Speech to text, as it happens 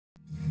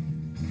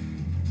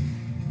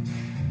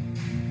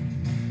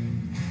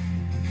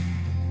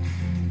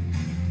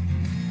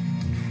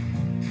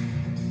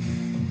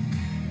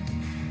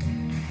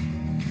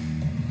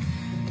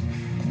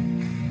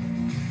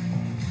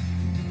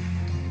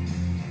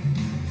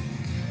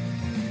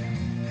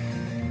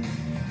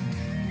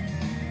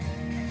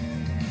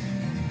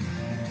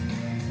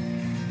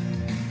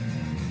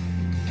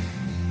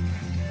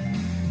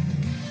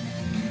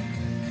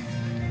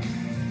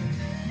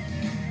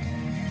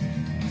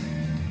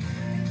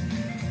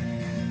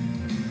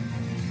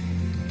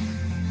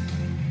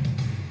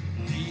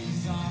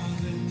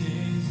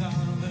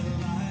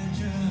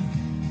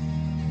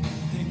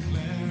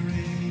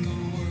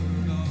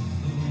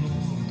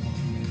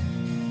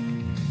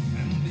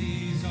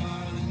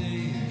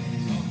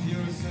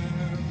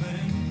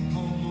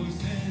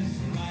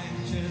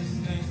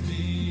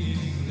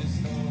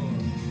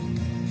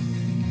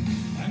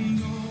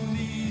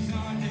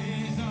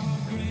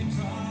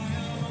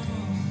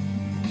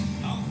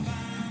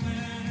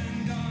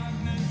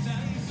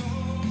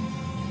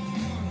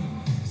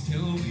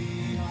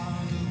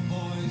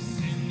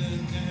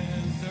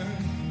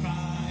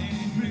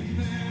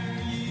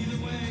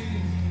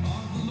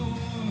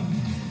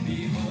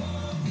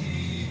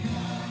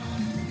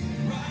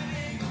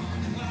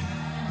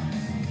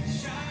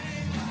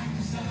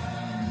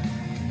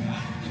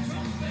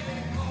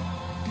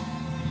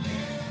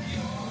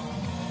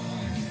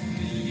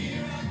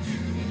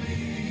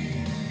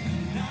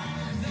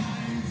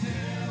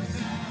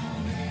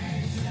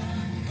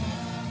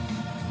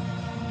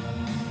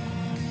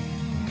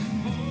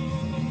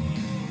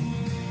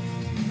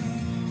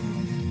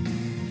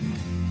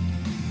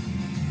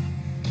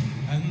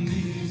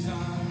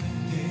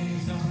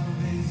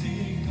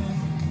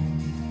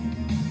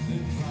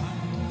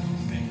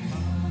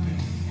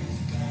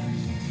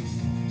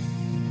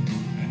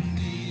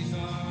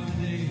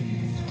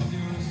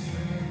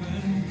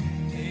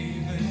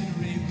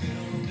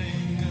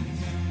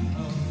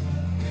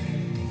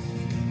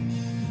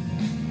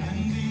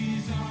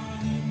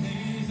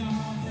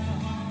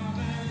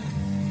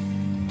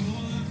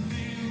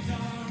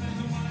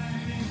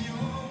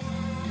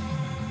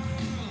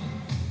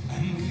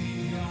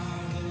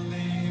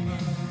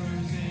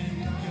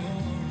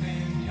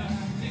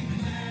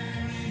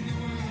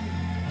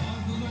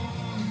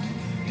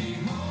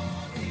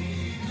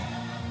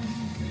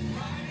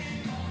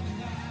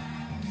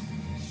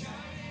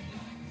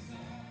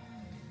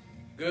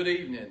Good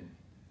evening,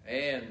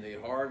 and the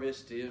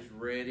harvest is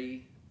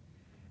ready,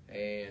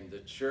 and the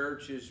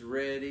church is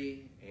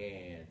ready,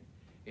 and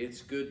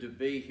it's good to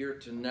be here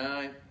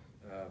tonight.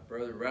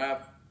 Brother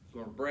Ralph is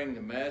going to bring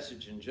the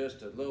message in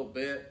just a little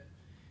bit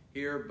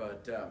here,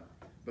 but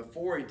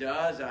before he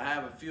does, I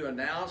have a few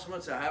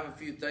announcements. I have a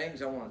few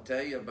things I want to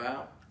tell you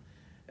about.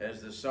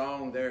 As the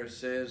song there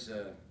says,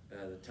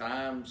 the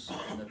times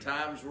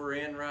we're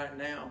in right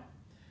now.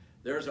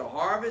 There's a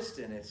harvest,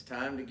 and it's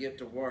time to get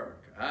to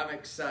work. I'm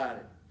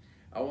excited.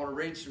 I want to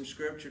read some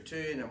scripture to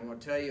you, and I'm going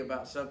to tell you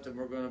about something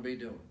we're going to be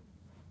doing.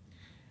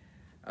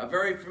 A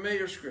very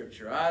familiar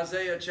scripture,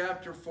 Isaiah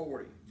chapter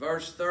 40,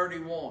 verse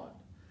 31.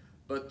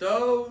 But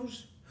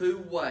those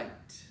who wait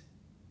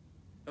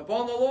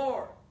upon the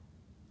Lord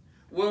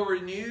will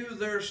renew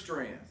their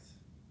strength.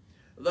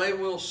 They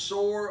will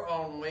soar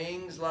on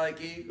wings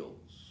like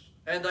eagles,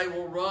 and they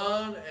will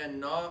run and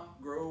not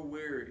grow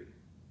weary.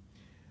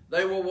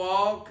 They will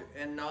walk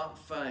and not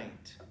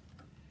faint.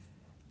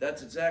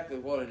 That's exactly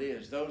what it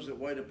is. Those that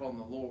wait upon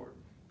the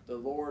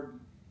Lord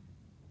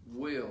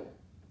will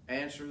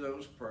answer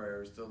those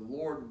prayers. The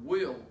Lord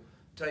will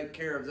take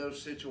care of those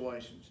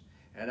situations.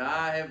 And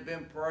I have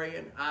been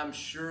praying. I'm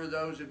sure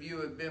those of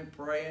you have been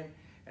praying.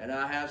 And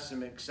I have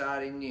some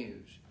exciting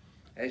news.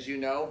 As you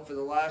know, for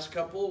the last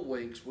couple of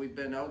weeks, we've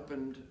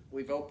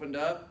opened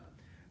up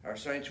our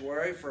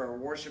sanctuary for our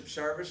worship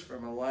service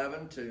from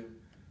 11 to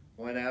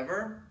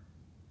whenever.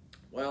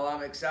 Well,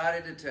 I'm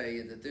excited to tell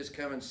you that this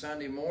coming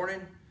Sunday morning,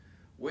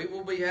 we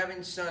will be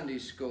having Sunday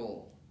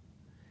school.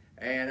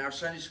 And our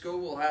Sunday school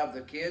will have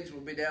the kids,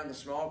 will be down, the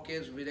small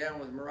kids will be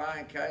down with Mariah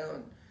and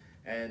Kayla,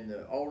 and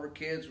the older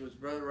kids with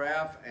Brother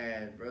Ralph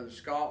and Brother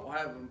Scott will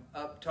have them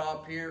up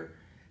top here.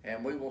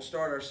 And we will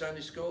start our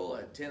Sunday school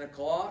at 10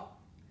 o'clock,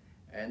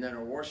 and then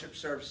our worship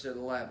service at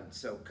 11.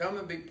 So come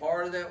and be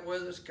part of that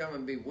with us. Come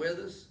and be with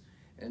us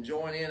and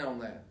join in on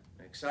that.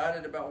 I'm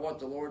excited about what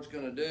the Lord's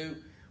going to do.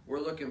 We're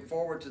looking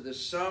forward to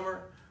this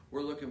summer.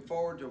 We're looking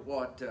forward to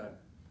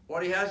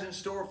what He has in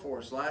store for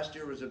us. Last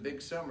year was a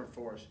big summer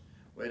for us.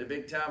 We had a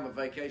big time of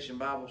Vacation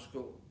Bible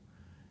School.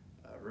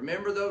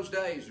 Remember those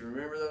days.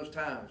 Remember those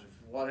times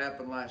of what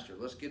happened last year.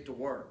 Let's get to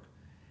work.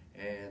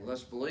 And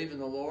let's believe in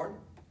the Lord.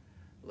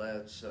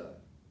 Let's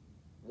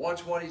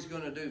watch what He's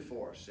going to do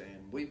for us.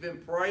 And we've been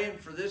praying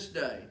for this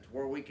day to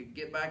where we could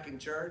get back in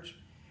church.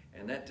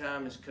 And that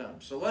time has come.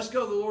 So let's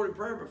go to the Lord in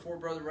prayer before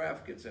Brother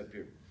Ralph gets up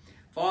here.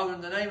 Father,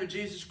 in the name of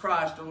Jesus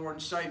Christ, our Lord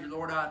and Savior,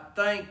 Lord, I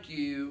thank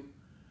you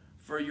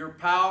for your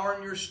power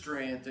and your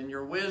strength and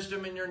your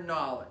wisdom and your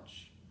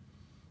knowledge.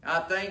 I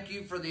thank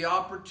you for the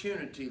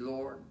opportunity,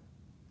 Lord,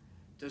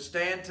 to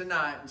stand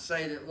tonight and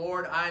say that,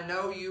 Lord, I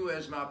know you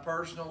as my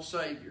personal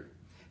Savior.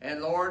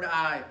 And Lord,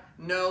 I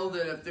know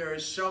that if there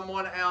is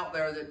someone out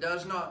there that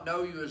does not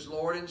know you as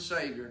Lord and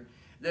Savior,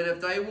 that if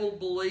they will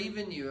believe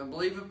in you and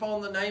believe upon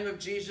the name of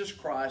Jesus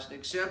Christ and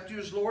accept you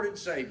as Lord and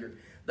Savior,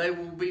 they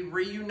will be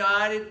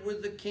reunited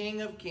with the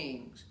King of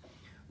Kings.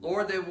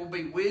 Lord, they will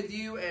be with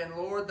you, and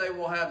Lord, they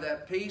will have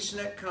that peace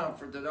and that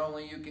comfort that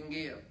only you can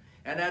give.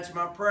 And that's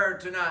my prayer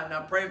tonight. And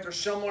I pray if there's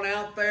someone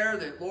out there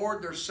that,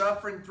 Lord, they're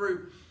suffering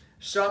through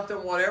something,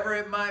 whatever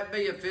it might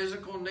be, a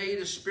physical need,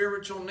 a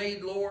spiritual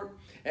need, Lord.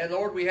 And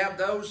Lord, we have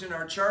those in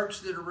our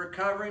church that are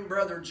recovering.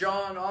 Brother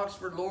John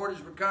Oxford, Lord,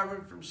 is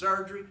recovering from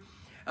surgery.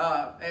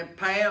 And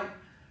Pam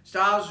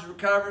Stiles is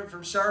recovering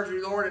from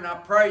surgery, Lord, and I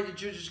pray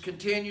that you just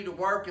continue to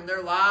work in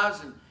their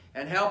lives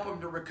and help them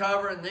to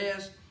recover in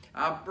this.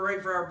 I pray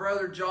for our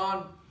brother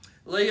John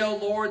Leo,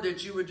 Lord,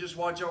 that you would just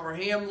watch over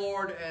him,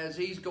 Lord, as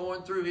he's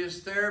going through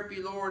his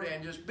therapy, Lord,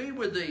 and just be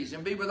with these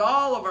and be with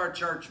all of our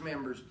church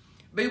members.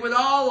 Be with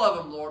all of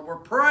them, Lord. We're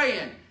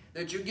praying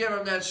that you give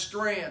them that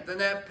strength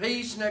and that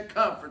peace and that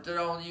comfort that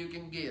only you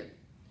can give.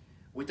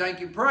 We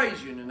thank you and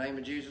praise you in the name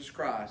of Jesus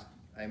Christ.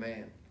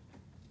 Amen.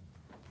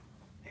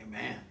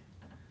 Amen.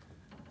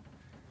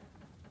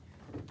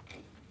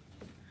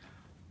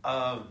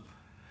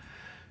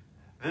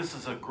 This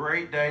is a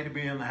great day to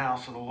be in the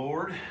house of the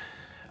Lord.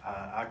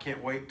 I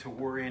can't wait till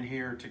we're in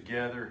here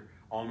together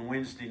on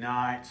Wednesday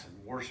nights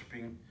and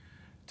worshiping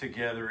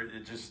together.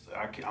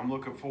 I'm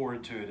looking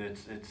forward to it.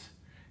 It's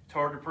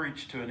hard to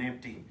preach to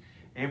an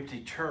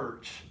empty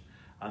church.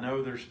 I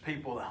know there's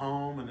people at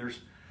home and there's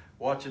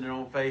watching it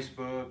on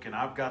Facebook, and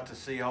I've got to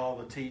see all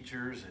the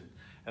teachers,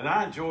 and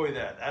I enjoy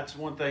that. That's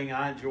one thing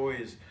I enjoy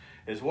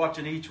is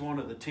watching each one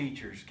of the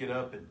teachers get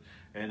up and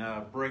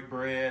break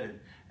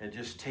bread and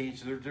just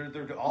teach.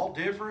 They're all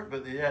different,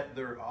 but yet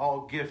they're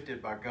all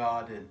gifted by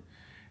God,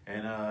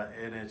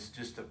 and it's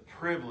just a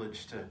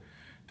privilege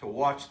to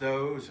watch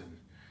those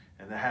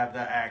and to have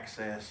that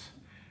access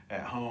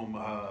at home.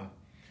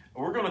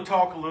 We're going to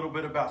talk a little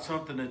bit about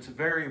something that's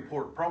very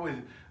important, probably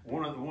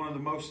one of the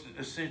most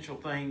essential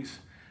things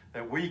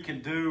that we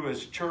can do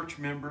as church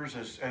members,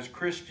 as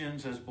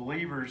Christians, as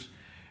believers.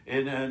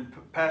 And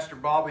Pastor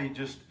Bobby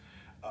just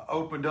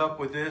opened up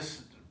with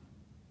this,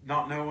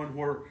 not knowing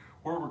where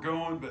we're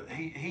going, but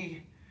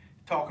he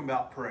talking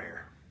about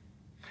prayer.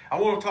 I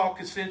want to talk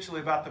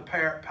essentially about the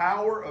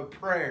power of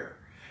prayer.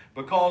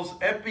 Because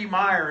F.B.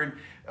 Meyer,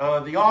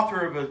 the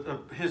author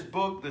of his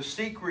book, The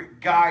Secret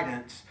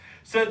Guidance,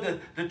 said that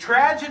the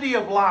tragedy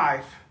of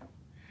life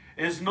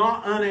is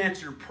not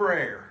unanswered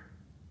prayer,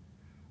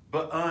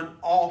 but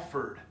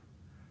unoffered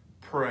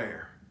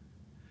prayer.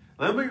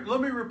 Let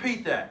me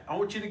repeat that. I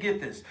want you to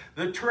get this.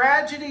 The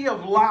tragedy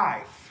of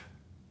life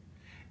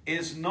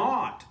is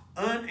not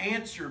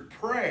unanswered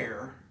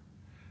prayer,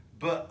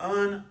 but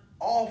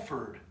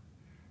unoffered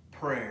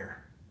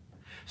prayer.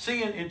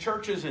 See, in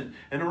churches and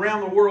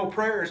around the world,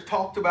 prayer is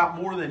talked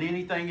about more than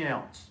anything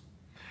else.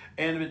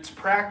 And it's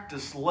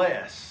practiced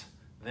less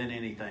than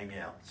anything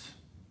else.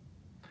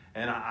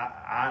 And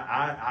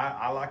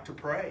I like to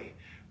pray.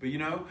 But you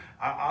know,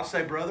 I'll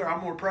say, brother,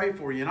 I'm going to pray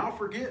for you. And I'll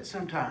forget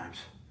sometimes.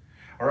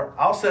 Or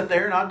I'll sit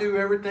there and I'll do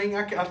everything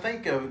I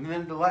think of. And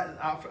then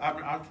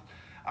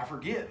I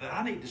forget that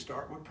I need to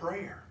start with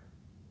prayer.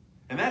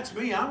 And that's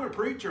me. I'm a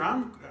preacher.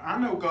 I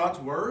know God's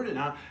word, and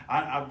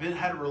I've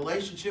had a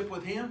relationship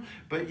with Him.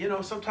 But you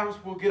know, sometimes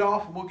we'll get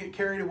off and we'll get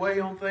carried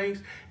away on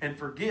things and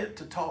forget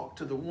to talk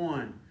to the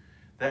one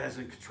that is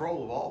in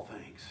control of all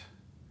things,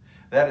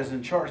 that is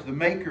in charge, the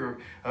maker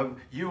of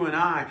you and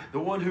I, the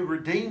one who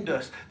redeemed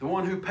us, the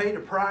one who paid a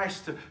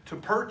price to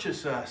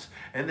purchase us,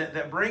 and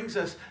that brings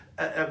us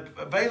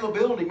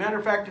availability. Matter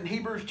of fact, in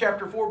Hebrews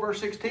chapter 4, verse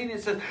 16,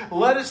 it says,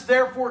 "Let us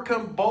therefore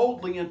come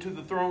boldly into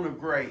the throne of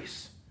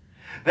grace,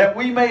 that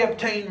we may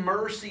obtain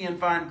mercy and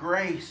find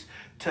grace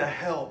to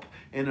help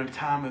in a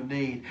time of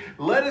need."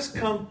 Let us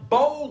come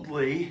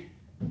boldly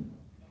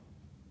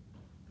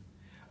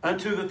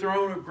unto the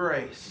throne of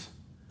grace.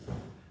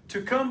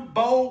 To come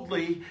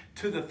boldly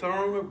to the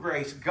throne of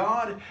grace.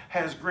 God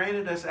has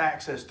granted us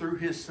access through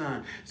His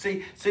Son.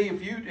 See,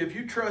 if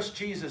you trust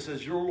Jesus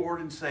as your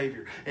Lord and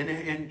Savior,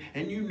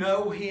 and you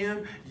know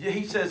Him,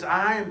 He says,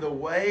 "I am the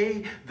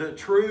way, the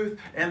truth,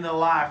 and the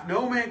life.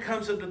 No man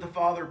comes unto the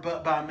Father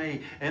but by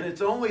me." And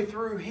it's only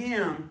through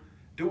Him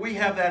do we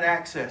have that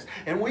access.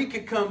 And we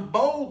can come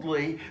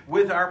boldly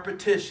with our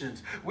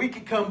petitions. We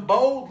can come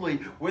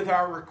boldly with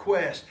our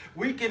requests.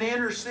 We can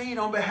intercede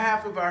on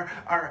behalf of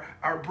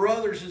our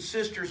brothers and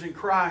sisters in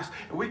Christ.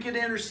 And we can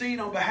intercede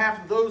on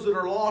behalf of those that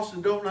are lost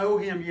and don't know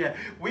Him yet.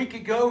 We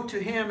could go to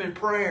Him in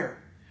prayer.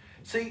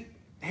 See,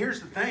 here's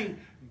the thing.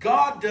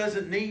 God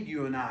doesn't need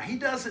you and I. He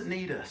doesn't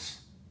need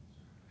us.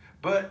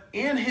 But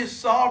in His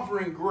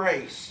sovereign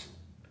grace,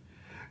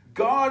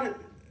 God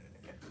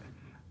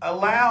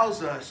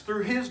allows us,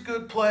 through His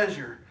good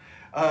pleasure,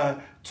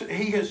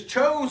 He has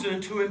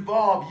chosen to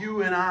involve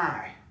you and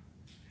I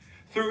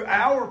through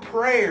our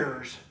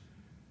prayers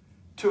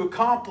to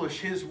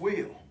accomplish His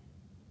will.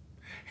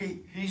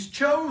 He's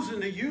chosen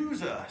to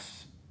use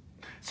us.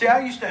 See, I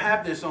used to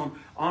have this on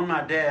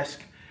my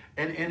desk,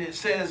 and it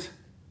says,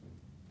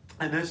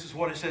 and this is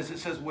what it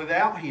says,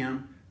 "Without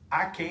Him,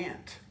 I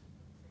can't.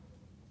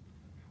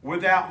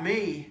 Without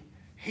me,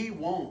 He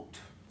won't."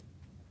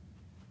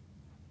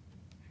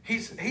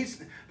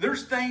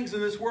 There's things in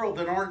this world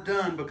that aren't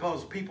done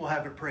because people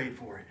haven't prayed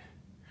for it.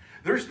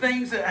 There's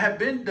things that have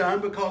been done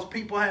because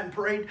people haven't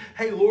prayed,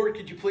 "Hey, Lord,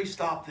 could you please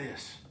stop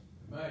this?"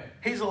 Man.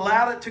 He's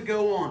allowed it to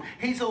go on.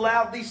 He's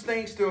allowed these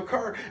things to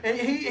occur. And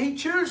He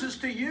chooses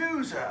to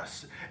use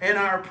us in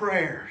our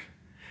prayers,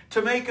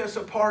 to make us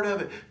a part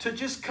of it, to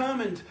just come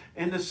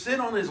and to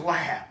sit on His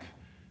lap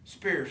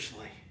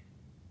spiritually.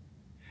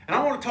 And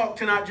I want to talk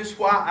tonight just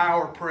why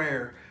our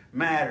prayer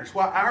matters,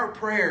 why our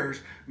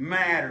prayers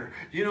matter.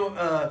 You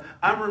know,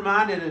 I'm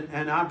reminded,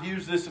 and I've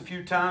used this a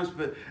few times,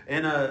 but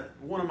in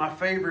one of my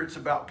favorites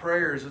about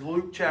prayers is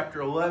Luke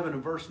chapter 11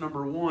 and verse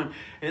number 1.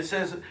 It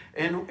says,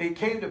 "And it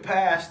came to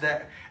pass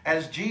that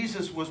as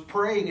Jesus was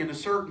praying in a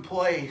certain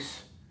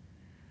place,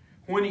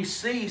 when He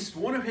ceased,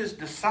 one of His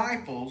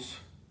disciples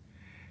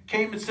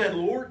came and said,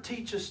 'Lord,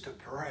 teach us to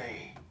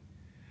pray.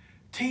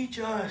 Teach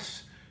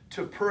us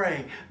to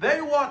pray.'"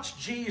 They watched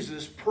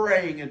Jesus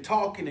praying and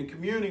talking and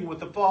communing with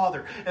the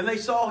Father. And they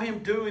saw Him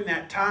doing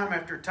that time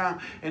after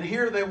time. And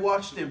here they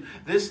watched Him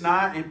this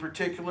night in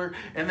particular.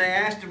 And they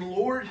asked Him,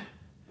 "Lord,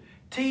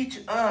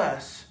 teach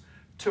us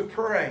to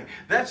pray."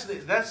 That's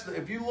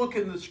if you look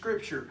in the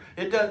Scripture,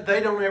 they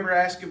don't ever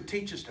ask Him,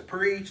 "Teach us to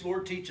preach.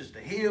 Lord, teach us to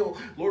heal.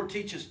 Lord,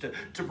 teach us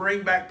to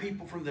bring back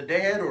people from the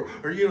dead."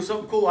 Or you know,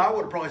 something cool. I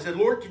would have probably said,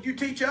 "Lord, could you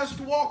teach us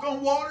to walk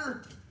on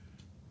water?"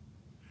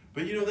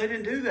 But you know, they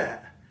didn't do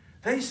that.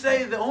 They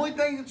say the only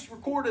thing that's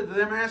recorded of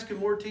them asking,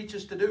 "Lord, teach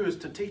us to do," is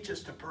to teach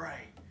us to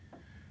pray.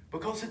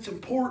 Because it's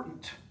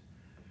important.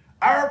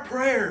 Our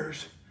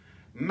prayers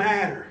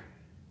matter.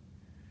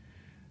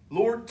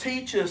 Lord,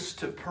 teach us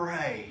to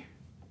pray.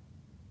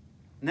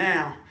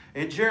 Now,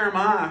 in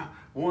Jeremiah,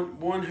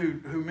 one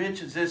who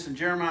mentions this in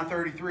Jeremiah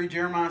 33,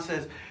 Jeremiah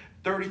says,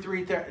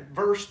 33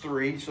 verse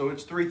 3, so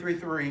it's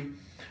 3:3.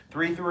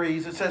 3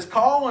 threes. It says,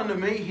 "Call unto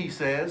me," He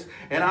says,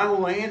 "and I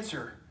will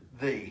answer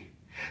thee.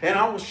 And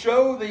I will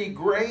show thee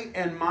great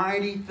and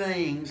mighty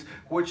things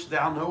which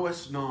thou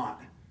knowest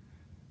not."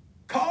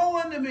 Call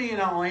unto me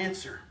and I'll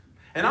answer.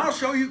 And I'll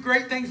show you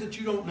great things that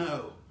you don't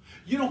know.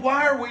 You know,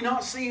 why are we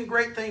not seeing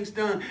great things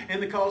done in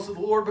the cause of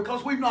the Lord?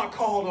 Because we've not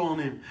called on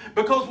Him.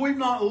 Because we've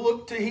not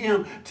looked to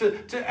Him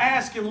to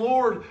ask Him,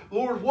 Lord,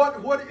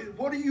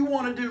 what do you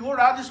want to do? Lord,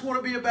 I just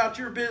want to be about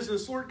your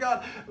business. Lord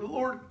God,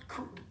 Lord,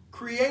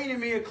 create in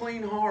me a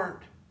clean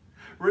heart.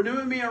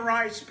 Renewing me a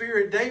right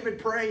spirit. David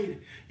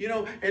prayed,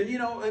 and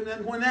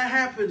then when that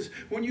happens,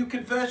 when you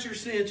confess your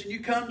sins and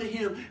you come to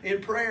Him in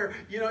prayer,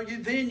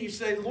 then you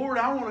say, Lord,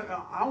 I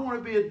want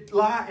to be a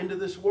light into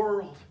this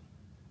world.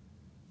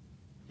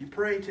 You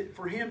pray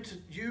for Him to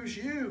use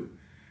you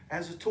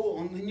as a tool,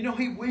 and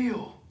He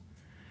will.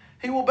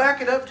 He will back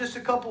it up just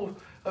a couple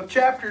of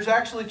chapters.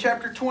 Actually,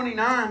 chapter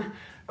 29,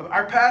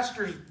 our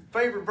pastor's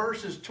favorite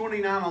verse is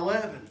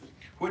 29:11.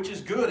 Which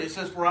is good. It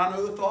says, for I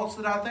know the thoughts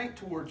that I think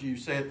towards you,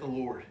 saith the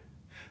Lord.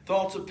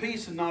 Thoughts of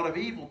peace and not of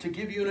evil, to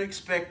give you an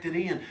expected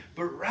end.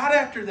 But right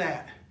after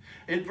that,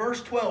 in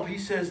verse 12, he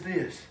says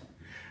this,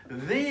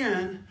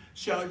 then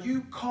shall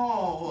you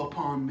call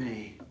upon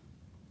me,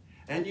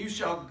 and you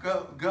shall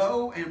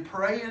go and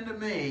pray unto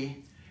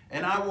me,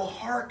 and I will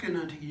hearken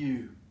unto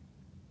you.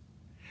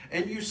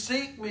 And you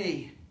seek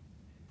me,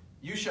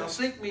 you shall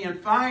seek me and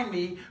find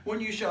me, when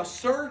you shall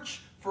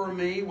search for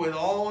me with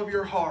all of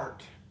your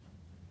heart.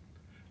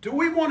 Do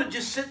we want to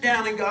just sit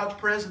down in God's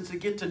presence and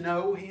get to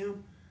know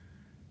Him?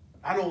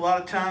 I know a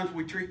lot of times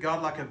we treat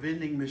God like a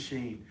vending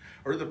machine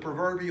or the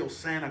proverbial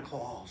Santa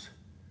Claus.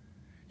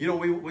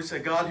 We say,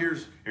 God,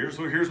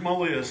 here's my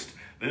list.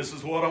 This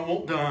is what I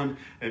want done.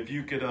 If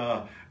you could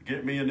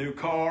get me a new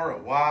car, a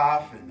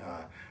wife, and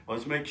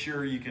let's make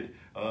sure you could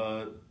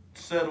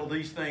settle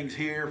these things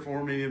here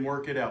for me and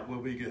work it out.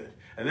 We'll be good.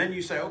 And then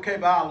you say, okay,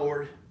 bye,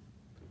 Lord.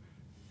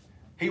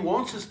 He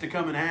wants us to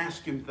come and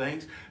ask Him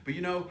things, but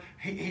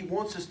He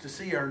wants us to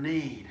see our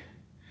need.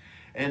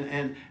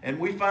 And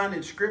we find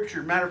in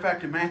Scripture, matter of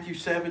fact, in Matthew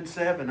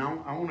 7:7,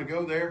 I want to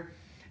go there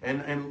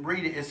and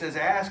read it. It says,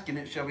 ask and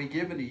it shall be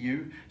given to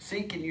you.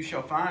 Seek and you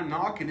shall find.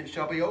 Knock and it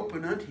shall be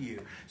opened unto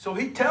you. So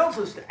He tells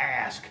us to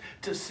ask,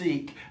 to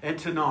seek, and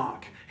to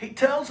knock. He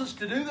tells us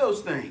to do those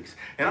things.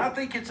 And I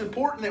think it's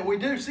important that we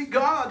do. See,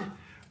 God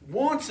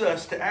wants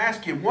us to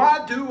ask Him,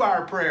 why do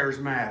our prayers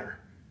matter?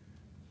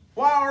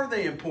 Why are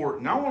they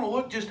important? I want to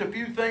look just a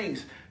few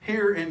things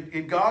here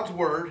in God's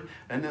Word.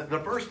 And the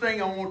first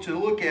thing I want you to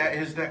look at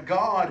is that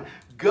God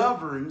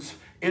governs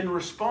in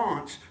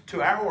response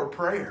to our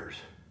prayers.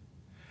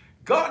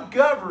 God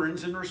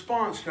governs in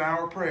response to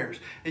our prayers.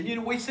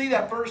 And we see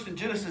that first in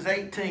Genesis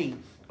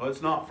 18. Well,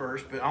 it's not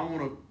first, but I want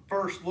to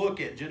first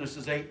look at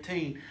Genesis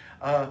 18.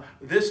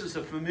 This is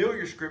a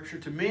familiar scripture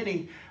to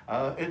many.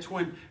 It's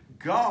when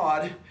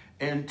God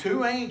and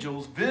two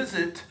angels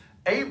visit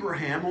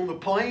Abraham on the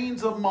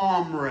plains of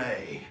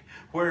Mamre,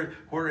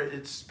 where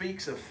it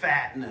speaks of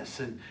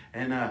fatness and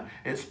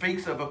it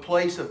speaks of a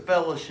place of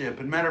fellowship.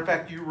 And matter of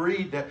fact, you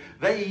read that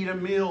they eat a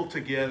meal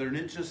together, and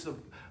it's just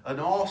an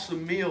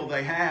awesome meal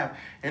they have.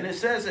 And it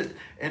says it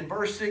in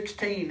verse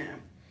 16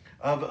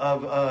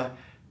 of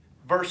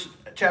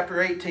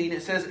chapter 18.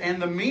 It says,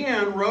 and the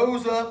men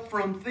rose up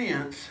from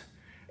thence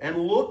and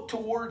looked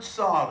towards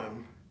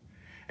Sodom,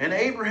 and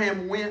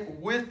Abraham went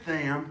with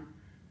them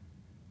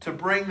to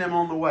bring them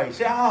on the way.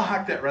 See, I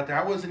like that right there.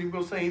 I wasn't even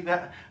going to say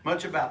that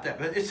much about that.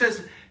 But it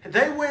says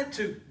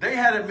they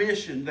had a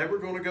mission. They were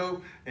going to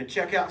go and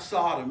check out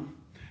Sodom.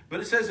 But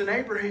it says, and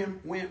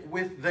Abraham went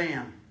with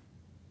them.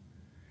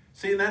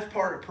 See, and that's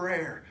part of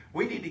prayer.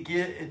 We need to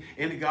get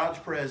into God's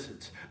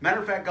presence. Matter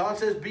of fact, God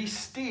says, be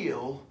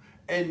still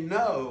and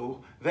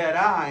know that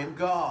I am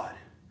God.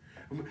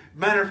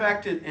 Matter of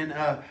fact, in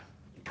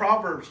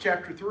Proverbs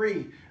chapter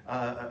 3,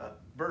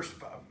 verse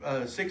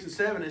 6 and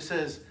 7, it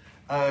says,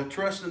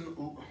 trust in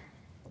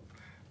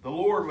the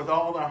Lord with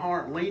all thy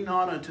heart. Lean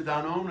not unto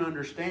thine own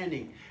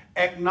understanding.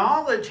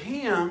 Acknowledge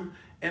Him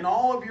in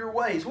all of your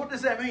ways. What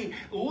does that mean?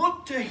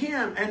 Look to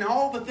Him in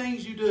all the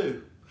things you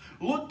do.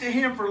 Look to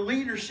Him for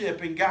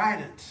leadership and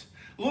guidance.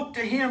 Look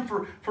to Him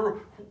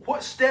for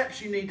what steps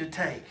you need to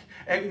take.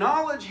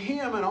 Acknowledge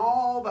Him in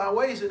all thy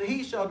ways, and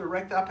He shall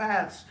direct thy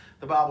paths,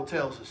 the Bible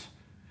tells us.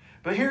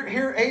 But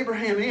here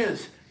Abraham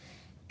is,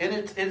 and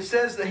it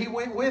says that he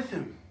went with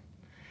him.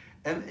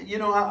 And, he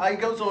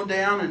goes on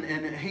down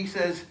and he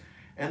says,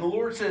 and the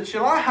Lord said,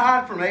 shall I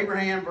hide from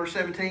Abraham, verse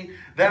 17,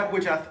 that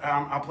which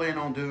I plan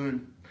on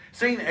doing?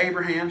 Seeing that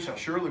Abraham shall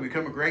surely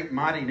become a great and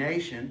mighty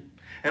nation,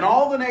 and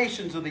all the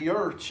nations of the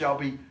earth shall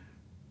be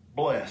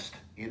blessed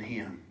in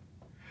him.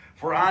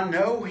 For I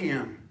know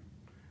him.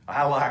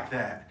 I like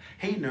that.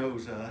 He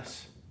knows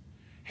us.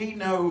 He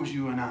knows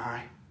you and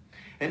I.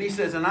 And he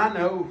says, and I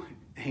know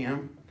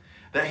him,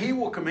 that he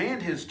will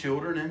command his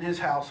children and his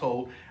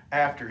household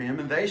after him,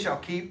 and they shall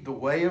keep the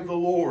way of the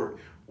Lord.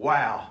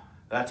 Wow,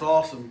 that's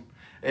awesome.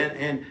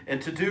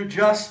 And to do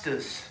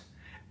justice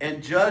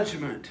and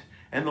judgment.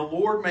 And the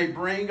Lord may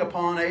bring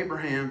upon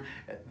Abraham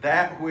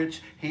that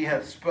which he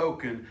hath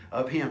spoken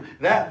of him.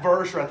 That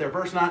verse right there,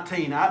 verse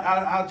 19,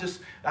 I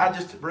just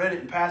read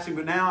it in passing,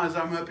 but now as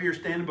I'm up here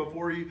standing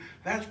before you,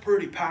 that's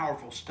pretty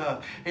powerful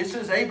stuff. It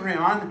says,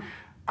 Abraham,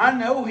 I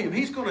know him.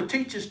 He's going to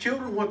teach his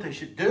children what they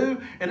should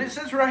do. And it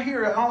says right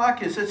here, I like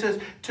this. It says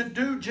to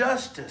do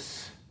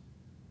justice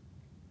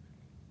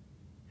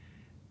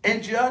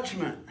and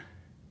judgment,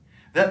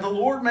 that the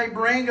Lord may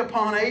bring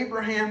upon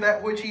Abraham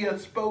that which he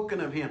hath spoken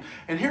of him.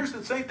 And here's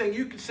the same thing.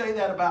 You could say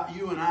that about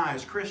you and I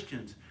as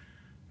Christians.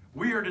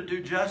 We are to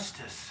do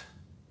justice.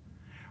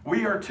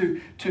 We are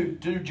to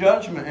do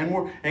judgment.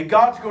 And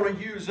God's going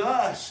to use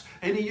us.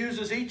 And he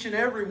uses each and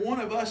every one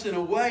of us in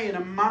a way, in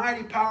a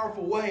mighty,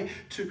 powerful way,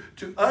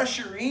 to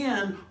usher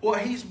in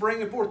what he's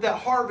bringing forth. That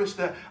harvest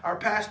that our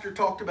pastor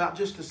talked about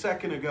just a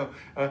second ago.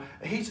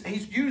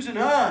 He's using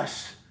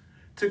us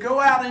to go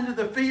out into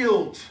the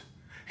fields.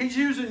 He's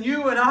using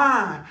you and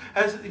I,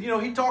 as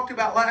he talked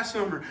about last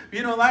summer.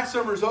 Last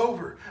summer's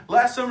over.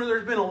 Last summer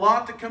there's been a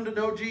lot to come to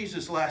know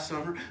Jesus last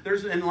summer.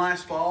 And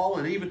last fall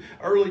and even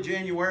early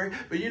January.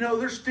 But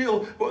there's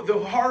still, the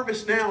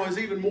harvest now is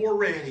even more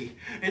ready.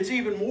 It's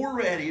even more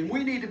ready. And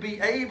we need to be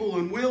able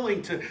and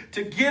willing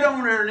to get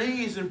on our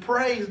knees and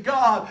praise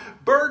God.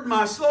 Burden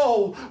my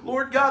soul,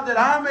 Lord God, that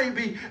I may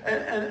be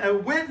a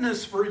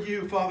witness for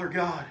you, Father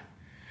God.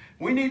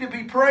 We need to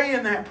be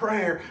praying that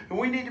prayer. And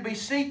we need to be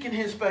seeking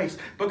his face.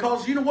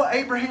 Because you know what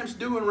Abraham's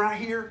doing right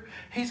here?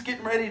 He's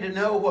getting ready to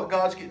know what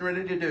God's getting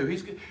ready to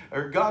do.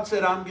 God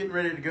said, I'm getting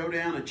ready to go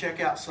down and check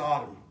out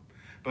Sodom.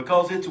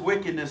 Because its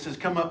wickedness has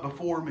come up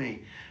before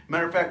me.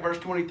 Matter of fact, verse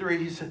 23,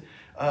 he said,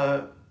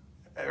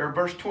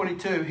 verse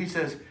 22, he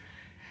says,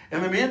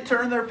 and the men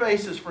turned their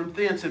faces from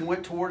thence and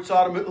went toward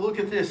Sodom. But look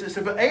at this. It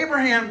said, but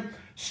Abraham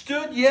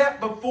stood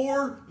yet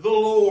before the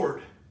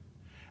Lord.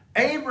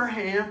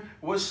 Abraham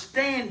was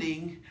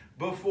standing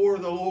before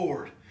the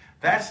Lord.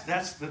 That's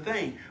the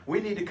thing. We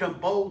need to come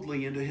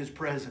boldly into his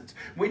presence.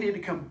 We need to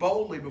come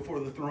boldly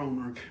before the throne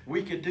room.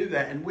 We can do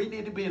that. And we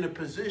need to be in a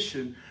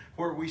position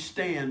where we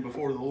stand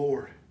before the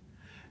Lord.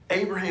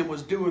 Abraham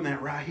was doing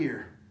that right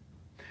here.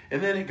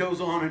 And then it goes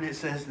on and it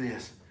says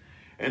this.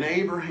 And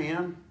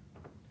Abraham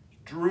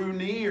drew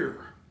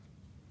near.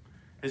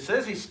 It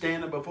says he's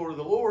standing before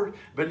the Lord.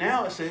 But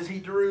now it says he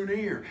drew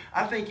near.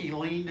 I think he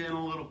leaned in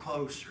a little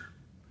closer.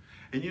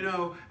 And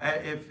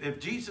if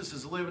Jesus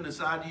is living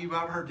inside you,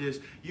 I've heard this,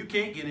 you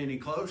can't get any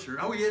closer.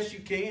 Oh, yes,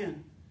 you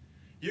can.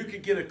 You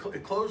could get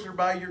closer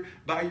by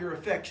your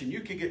affection.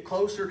 You could get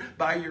closer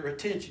by your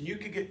attention. You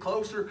could get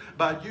closer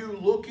by you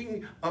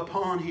looking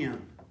upon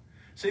him.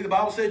 See, the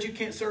Bible says you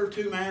can't serve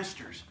two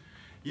masters.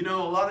 A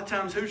lot of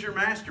times, who's your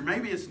master?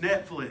 Maybe it's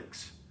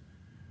Netflix.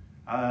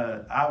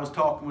 I was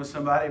talking with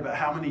somebody about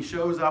how many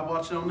shows I've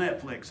watched on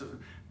Netflix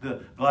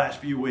the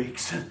last few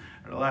weeks.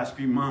 Or the last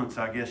few months,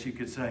 I guess you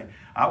could say.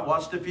 I've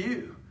watched a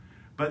few.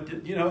 But,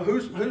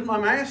 who's my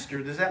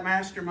master? Does that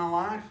master my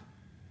life?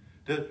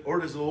 Or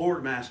does the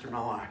Lord master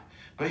my life?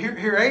 But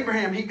here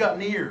Abraham, he got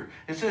near.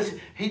 It says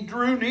he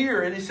drew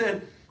near and he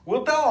said,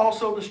 wilt thou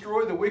also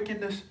destroy the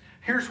wickedness?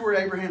 Here's where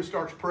Abraham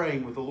starts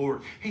praying with the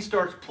Lord. He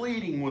starts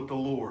pleading with the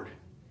Lord.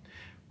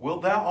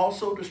 Wilt thou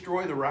also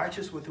destroy the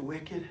righteous with the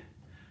wicked?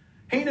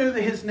 He knew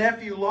that his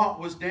nephew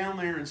Lot was down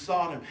there in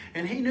Sodom.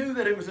 And he knew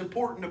that it was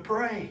important to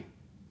pray.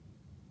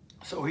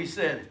 So he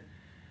said,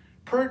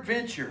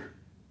 peradventure,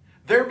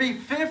 there be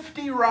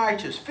 50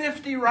 righteous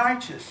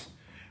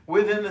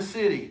within the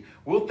city.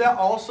 Wilt thou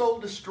also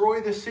destroy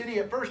the city?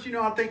 At first,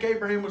 I think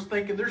Abraham was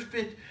thinking, there's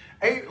 50.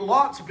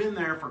 Lot's been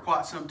there for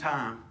quite some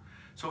time.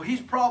 So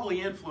he's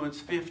probably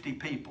influenced 50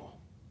 people.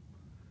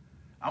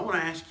 I want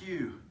to ask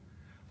you,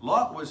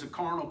 Lot was a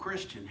carnal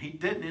Christian. He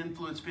didn't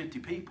influence 50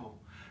 people.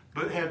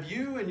 But have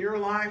you in your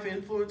life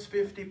influenced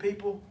 50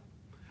 people?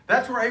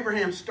 That's where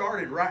Abraham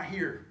started, right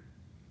here.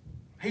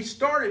 He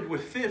started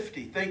with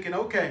 50, thinking,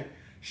 okay,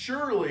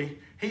 surely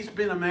he's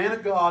been a man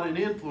of God and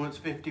influenced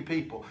 50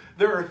 people.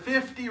 There are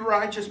 50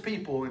 righteous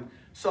people in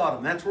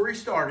Sodom. That's where he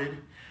started.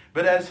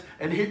 But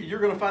you're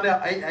going to find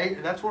out,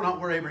 that's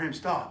not where Abraham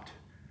stopped.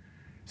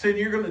 See,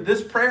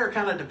 this prayer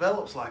kind of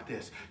develops like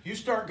this. You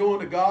start going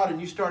to God and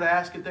you start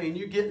asking things, and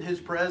you get in his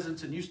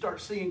presence and you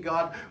start seeing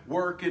God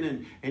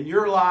working in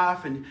your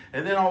life. And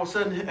then all of a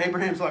sudden,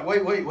 Abraham's like,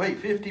 wait,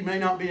 50 may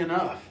not be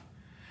enough.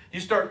 You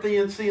start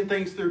seeing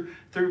things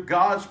through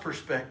God's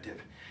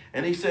perspective.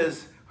 And he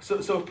says, so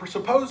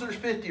suppose there's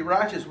 50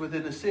 righteous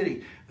within the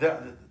city.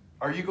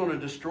 Are you going to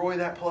destroy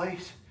that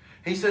place?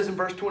 He says in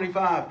verse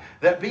 25,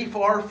 that be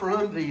far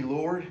from thee,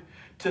 Lord,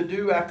 to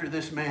do after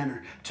this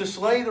manner, to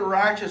slay the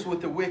righteous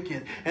with the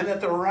wicked, and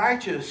that the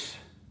righteous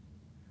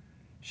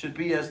should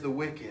be as the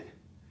wicked.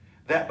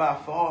 That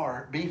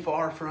be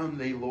far from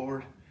thee,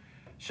 Lord.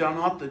 Shall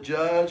not the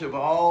judge of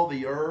all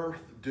the earth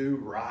do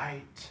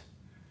right?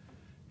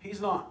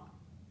 He's not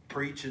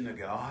preaching to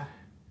God.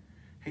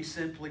 He's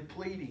simply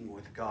pleading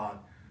with God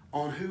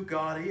on who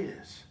God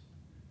is.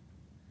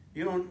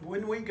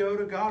 When we go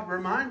to God,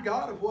 remind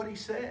God of what he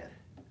said.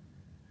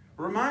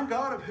 Remind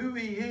God of who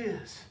he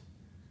is.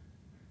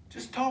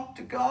 Just talk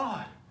to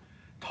God.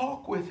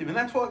 Talk with him. And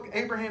that's what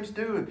Abraham's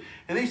doing.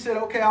 And he said,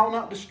 okay, I'll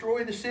not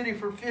destroy the city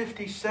for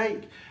 50's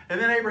sake. And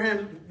then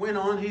Abraham went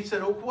on. He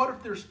said, what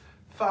if there's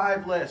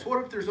 5 less?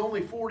 What if there's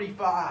only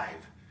 45?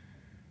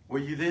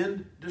 will you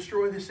then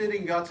destroy the city?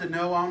 And God said,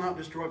 no, I'll not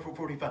destroy it for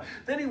 45.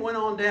 Then he went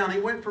on down. He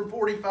went from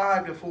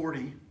 45 to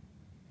 40.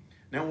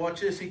 Now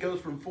watch this. He goes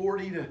from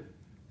 40 to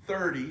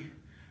 30,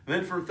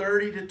 then from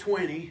 30 to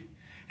 20,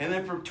 and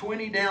then from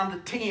 20 down to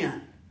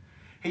 10.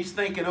 He's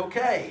thinking,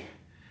 okay,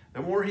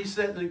 the more he's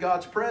sitting in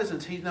God's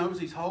presence, he knows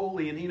he's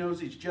holy and he knows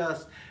he's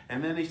just.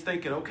 And then he's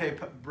thinking, okay,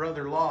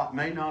 Brother Lot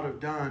may not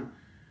have done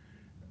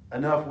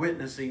enough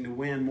witnessing to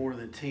win more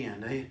than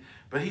 10.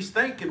 But he's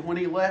thinking when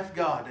he left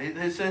God,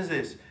 it says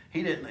this.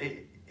 He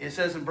didn't. It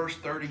says in verse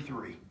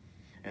 33,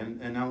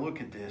 and now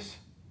look at this.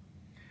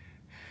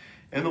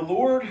 And the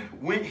Lord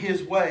went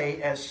his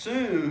way as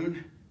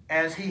soon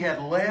as he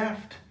had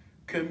left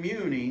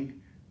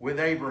communing with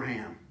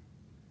Abraham.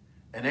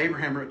 And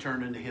Abraham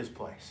returned into his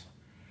place.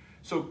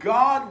 So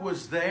God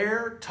was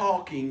there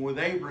talking with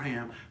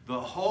Abraham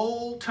the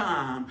whole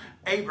time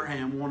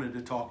Abraham wanted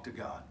to talk to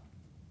God.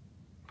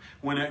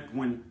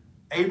 When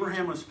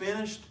Abraham was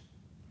finished,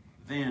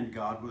 then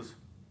God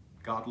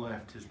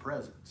left his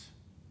presence.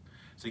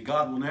 See,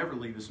 God will never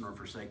leave us nor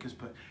forsake us,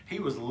 but he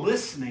was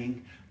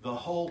listening the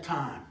whole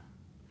time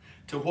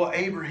to what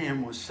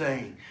Abraham was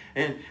saying.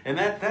 And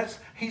that's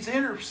he's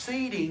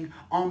interceding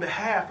on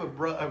behalf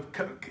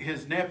of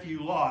his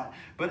nephew Lot.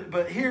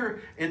 But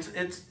here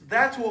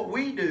that's what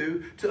we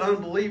do to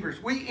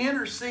unbelievers. We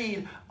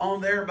intercede on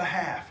their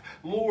behalf.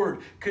 Lord,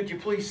 could you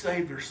please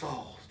save their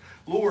souls?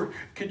 Lord,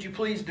 could you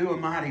please do a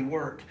mighty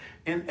work?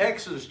 In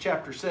Exodus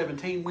chapter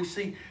 17,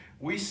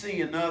 we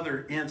see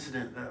another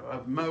incident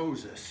of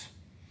Moses.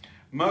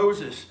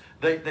 Moses,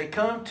 they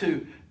come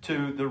to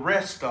the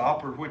rest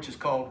stop, or which is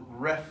called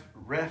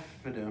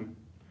Rephidim,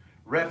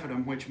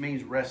 which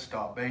means rest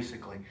stop,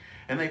 basically.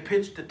 And they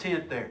pitched a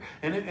tent there.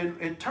 And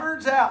it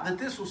turns out that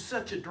this was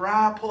such a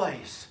dry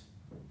place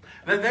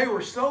that they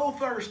were so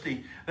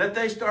thirsty that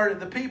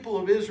the people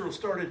of Israel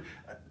started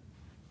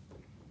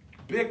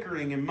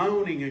bickering and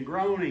moaning and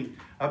groaning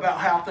about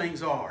how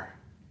things are.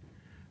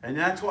 And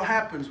that's what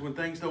happens when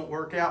things don't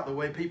work out the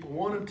way people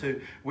want them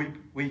to.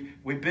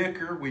 We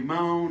bicker, we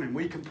moan, and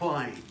we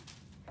complain.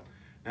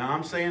 Now,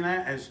 I'm saying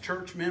that as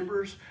church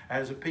members,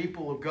 as a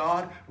people of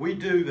God, we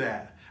do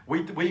that.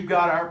 We've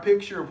got our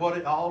picture of what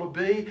it ought to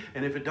be,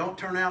 and if it don't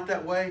turn out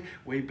that way,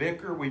 we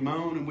bicker, we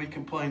moan, and we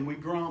complain, we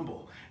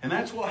grumble. And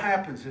that's what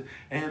happens.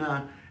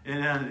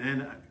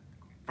 And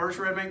First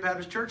Red Bank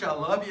Baptist Church, I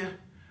love you.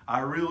 I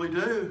really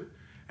do.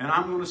 And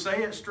I'm going to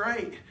say it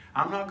straight.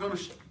 I'm not going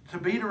to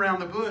beat around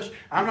the bush.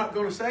 I'm not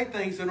going to say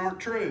things that aren't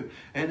true.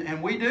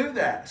 And we do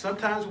that.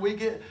 Sometimes we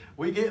get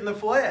in the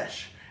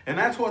flesh. And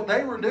that's what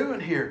they were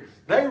doing here.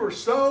 They were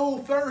so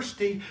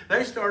thirsty,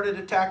 they started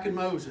attacking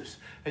Moses.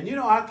 And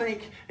I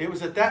think it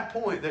was at that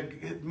point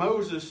that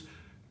Moses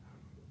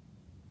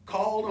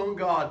called on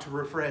God to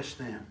refresh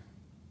them.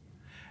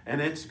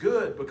 And it's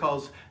good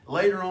because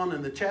later on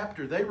in the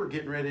chapter, they were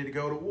getting ready to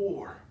go to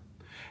war.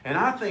 And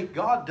I think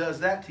God does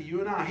that to you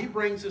and I. He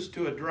brings us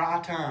to a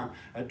dry time,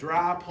 a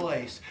dry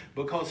place,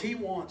 because he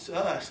wants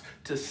us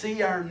to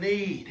see our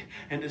need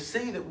and to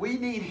see that we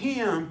need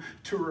him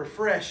to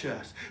refresh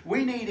us.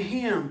 We need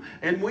him,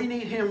 and we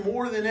need him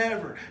more than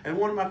ever. And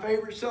one of my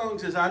favorite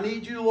songs is, I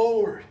Need You,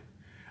 Lord.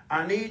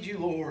 I need you,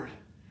 Lord.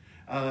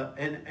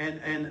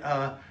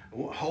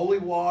 Holy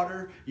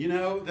Water,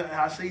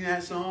 I sing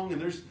that song,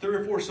 and there's 3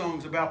 or 4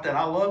 songs about that.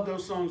 I love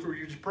those songs where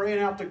you're just praying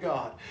out to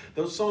God.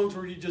 Those songs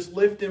where you just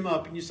lift him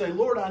up and you say,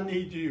 Lord, I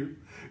need you.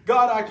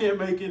 God, I can't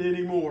make it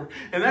anymore.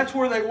 And that's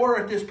where they were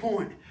at this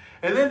point.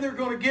 And then they're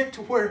going to get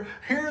to where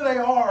here they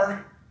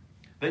are.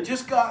 They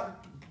just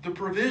got the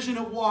provision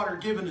of water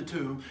given to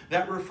them,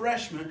 that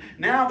refreshment.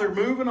 Now they're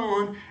moving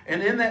on.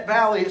 And in that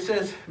valley, it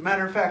says,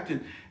 matter of fact,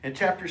 in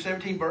chapter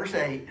 17, verse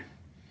 8,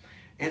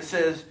 it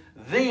says,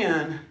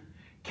 then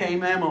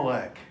came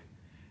Amalek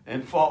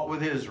and fought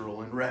with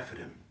Israel in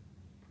Rephidim.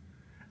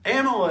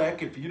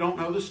 Amalek, if you don't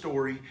know the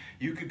story,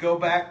 you could go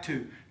back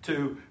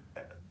to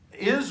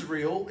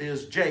Israel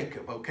is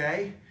Jacob,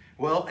 okay?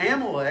 Well,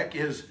 Amalek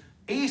is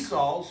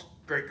Esau's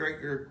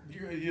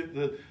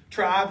the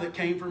tribe that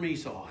came from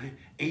Esau.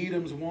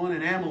 Edom's one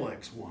and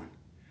Amalek's one.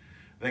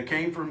 They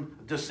came from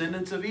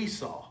descendants of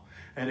Esau.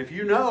 And if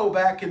you know,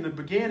 back in the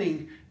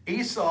beginning,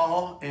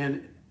 Esau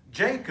and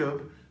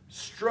Jacob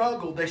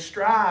struggled, they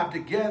strived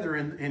together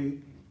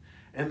in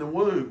the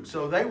womb.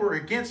 So they were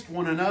against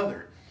one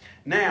another.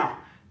 Now,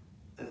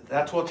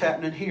 that's what's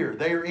happening here.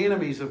 They are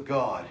enemies of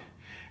God.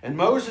 And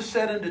Moses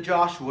said unto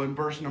Joshua in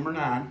verse number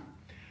 9,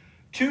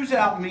 choose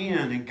out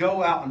men and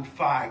go out and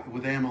fight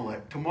with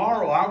Amalek.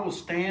 Tomorrow I will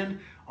stand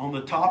on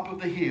the top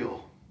of the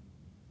hill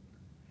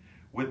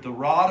with the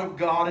rod of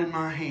God in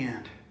my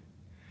hand.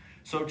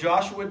 So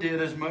Joshua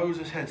did as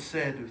Moses had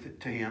said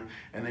to him,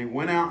 and they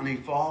went out and he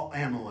fought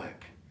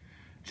Amalek.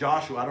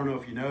 Joshua, I don't know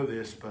if you know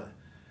this, but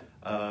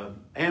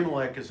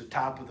Amalek is a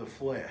type of the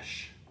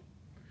flesh.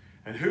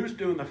 And who's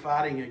doing the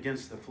fighting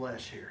against the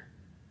flesh here?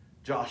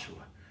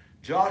 Joshua.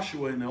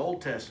 Joshua in the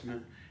Old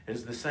Testament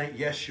is the same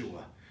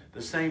Yeshua,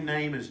 the same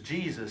name as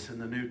Jesus in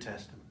the New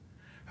Testament.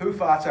 Who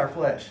fights our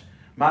flesh?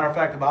 Matter of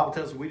fact, the Bible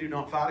tells us we do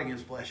not fight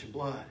against flesh and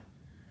blood.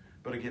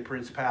 but against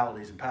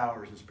principalities and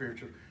powers and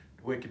spiritual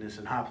wickedness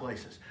in high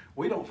places.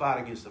 We don't fight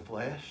against the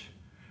flesh.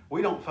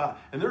 We don't fight.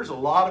 And there's a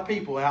lot of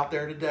people out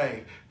there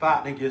today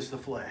fighting against the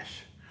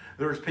flesh.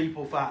 There's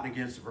people fighting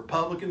against the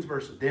Republicans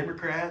versus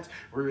Democrats.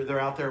 They're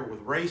out there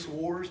with race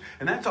wars.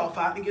 And that's all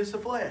fighting against the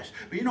flesh.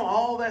 But you know,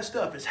 all that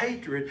stuff is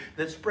hatred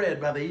that's spread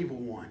by the evil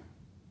one.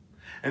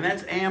 And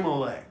that's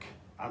Amalek.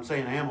 I'm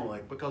saying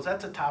Amalek because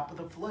that's a type of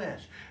the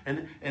flesh.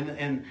 And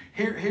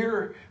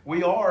here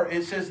we are.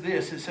 It says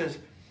this. It says,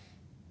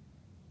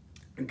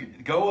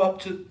 go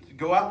out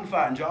and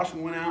fight. And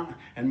Joshua went out,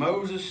 and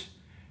Moses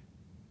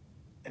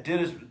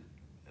did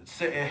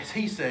as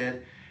he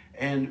said.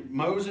 And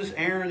Moses,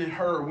 Aaron, and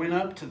Hur went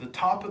up to the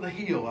top of the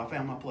hill. I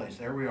found my place.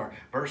 There we are.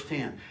 Verse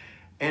 10.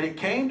 And it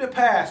came to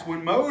pass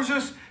when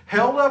Moses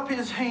held up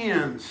his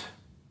hands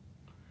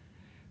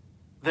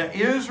that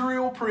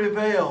Israel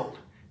prevailed.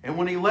 And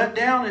when he let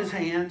down his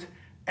hands,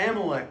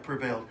 Amalek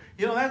prevailed.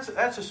 You know,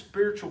 that's a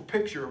spiritual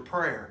picture of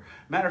prayer.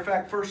 Matter of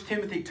fact, 1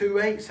 Timothy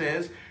 2:8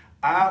 says,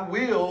 I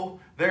will,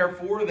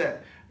 therefore,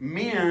 that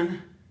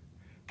men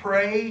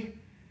pray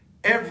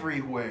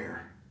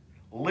everywhere,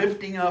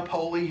 lifting up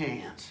holy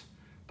hands.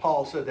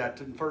 Paul said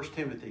that in 1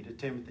 Timothy to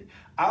Timothy.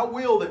 I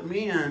will that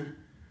men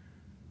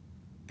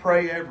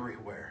pray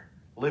everywhere,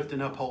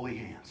 lifting up holy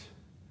hands.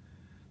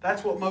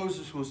 That's what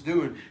Moses was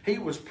doing. He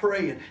was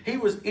praying. He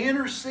was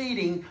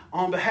interceding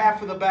on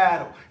behalf of the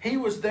battle. He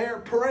was there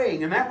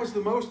praying, and that was the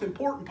most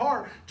important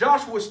part.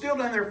 Joshua was still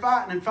down there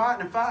fighting and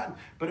fighting and fighting.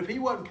 But if he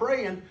wasn't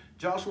praying,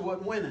 Joshua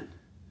wasn't winning.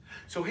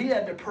 So he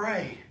had to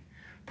pray.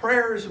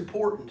 Prayer is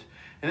important.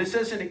 And it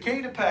says, and it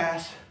came to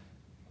pass,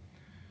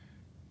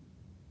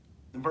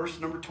 in verse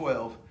number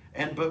 12,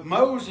 but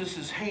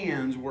Moses'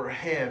 hands were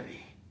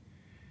heavy.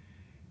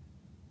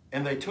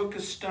 And they took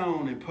a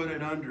stone and put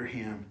it under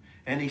him.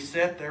 And he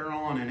sat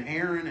thereon, and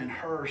Aaron and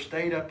Hur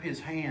stayed up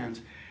his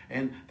hands,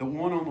 and the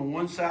one on the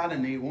one side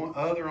and the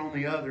other on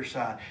the other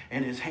side.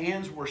 And his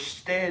hands were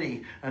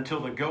steady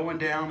until the going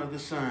down of the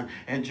sun.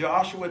 And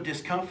Joshua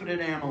discomfited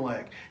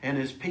Amalek and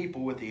his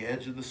people with the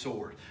edge of the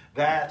sword.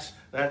 That's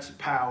the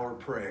power of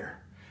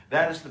prayer.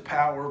 That is the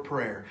power of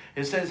prayer.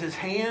 It says his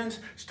hands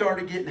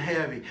started getting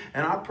heavy.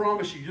 And I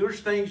promise you,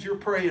 there's things you're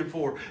praying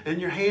for, and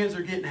your hands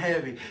are getting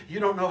heavy. You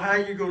don't know how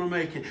you're going to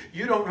make it.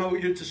 You don't know.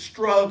 It's a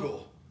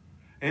struggle.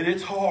 And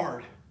it's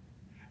hard.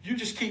 You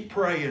just keep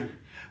praying.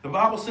 The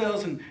Bible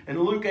says in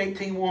Luke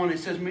 18:1, it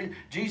says,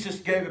 Jesus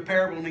gave a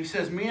parable, and he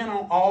says, men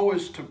are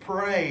always to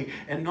pray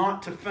and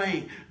not to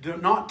faint,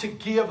 not to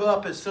give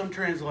up, as some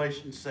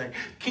translations say.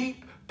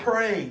 Keep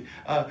praying.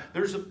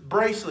 There's a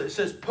bracelet that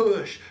says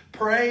push.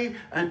 Pray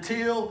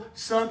until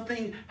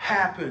something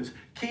happens.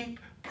 Keep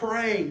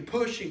praying,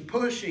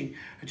 pushing.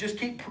 Just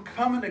keep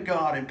coming to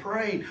God and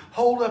praying.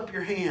 Hold up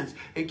your hands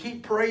and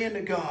keep praying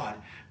to God,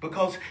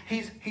 because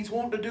He's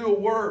wanting to do a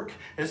work.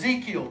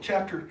 Ezekiel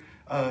chapter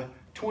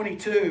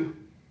 22.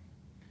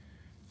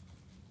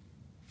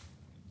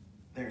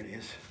 There it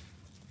is.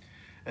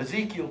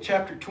 Ezekiel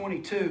chapter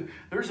 22.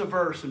 There's a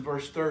verse in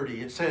verse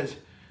 30. It says,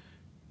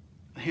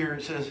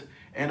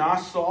 and I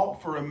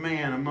sought for a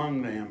man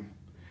among them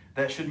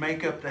that should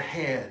make up the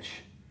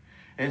hedge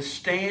and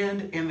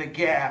stand in the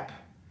gap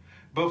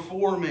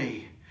before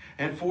me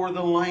and for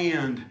the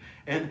land,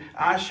 and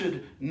I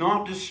should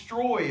not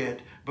destroy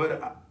it,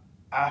 but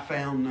I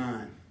found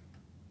none.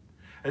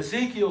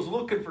 Ezekiel's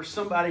looking for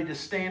somebody to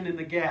stand in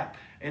the gap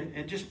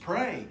and just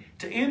pray,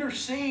 to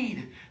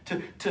intercede,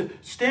 to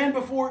stand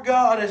before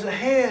God as a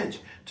hedge,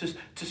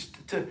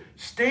 to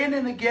stand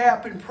in the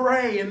gap and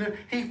pray. And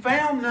he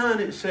found none,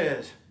 it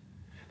says.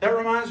 That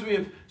reminds me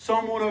of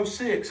Psalm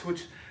 106,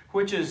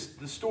 which is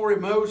the story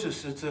of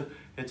Moses.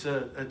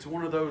 It's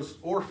one of those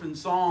orphan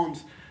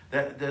psalms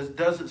that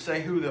doesn't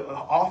say who the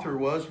author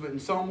was, but in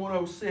Psalm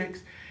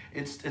 106,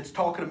 it's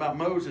talking about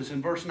Moses.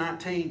 In verse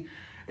 19,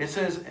 it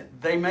says,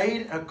 they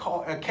made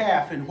a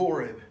calf in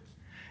Horeb,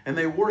 and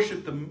they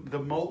worshiped the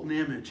molten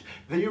image.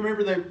 You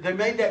remember they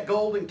made that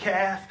golden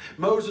calf.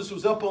 Moses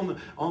was up on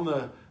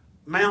the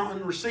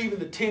mountain receiving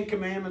the 10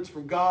 commandments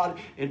from God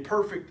in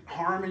perfect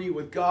harmony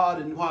with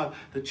God, and while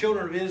the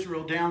children of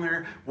Israel down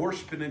there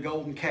worshiping the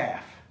golden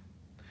calf.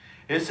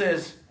 It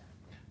says,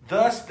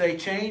 thus they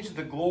changed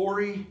the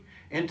glory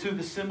into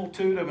the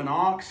similitude of an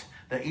ox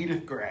that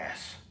eateth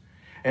grass,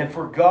 and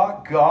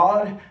forgot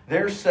God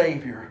their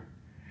Savior,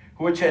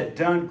 which had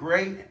done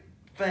great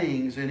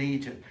things in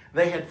Egypt.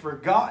 They had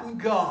forgotten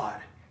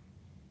God.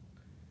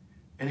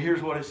 And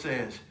here's what it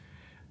says.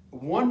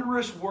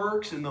 Wondrous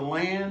works in the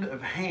land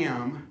of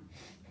Ham,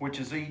 which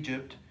is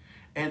Egypt,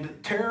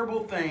 and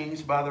terrible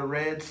things by the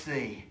Red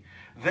Sea.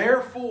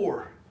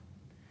 Therefore,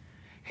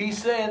 he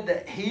said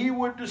that he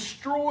would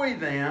destroy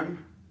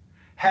them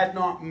had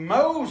not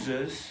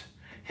Moses,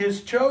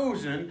 his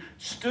chosen,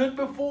 stood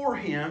before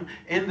him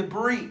in the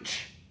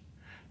breach,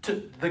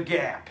 to the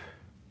gap,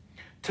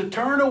 to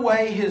turn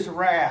away his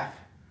wrath,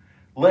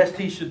 lest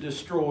he should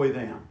destroy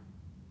them.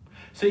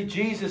 See,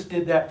 Jesus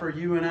did that for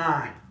you and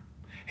I.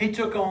 He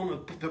took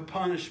on the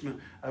punishment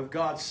of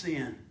God's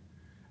sin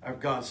of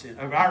God's sin,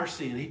 of our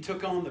sin. He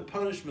took on the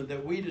punishment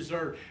that we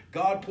deserve.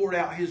 God poured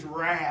out His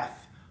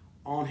wrath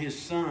on His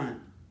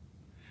Son.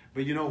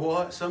 But you know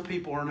what? Some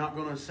people are not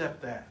going to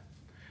accept that.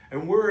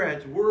 And we're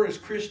as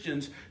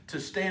Christians to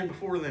stand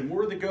before them.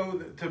 We're to go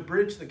to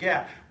bridge the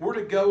gap. We're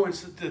to go and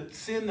to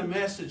send the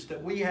message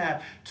that we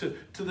have to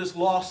this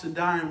lost and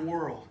dying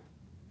world.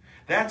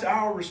 That's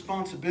our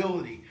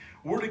responsibility.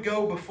 We're to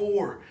go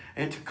before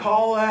and to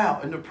call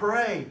out and to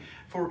pray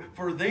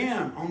for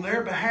them on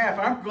their behalf.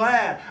 I'm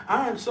glad.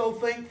 I am so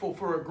thankful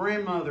for a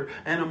grandmother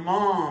and a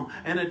mom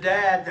and a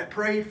dad that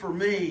prayed for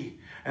me.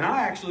 And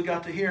I actually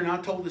got to hear, and I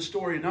told this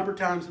story a number of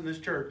times in this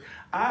church.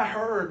 I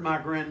heard my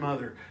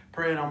grandmother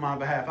praying on my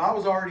behalf. I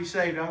was already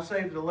saved. I was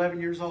saved at 11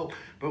 years old.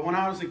 But when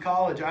I was in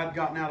college, I'd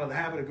gotten out of the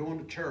habit of going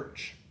to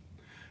church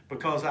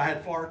because I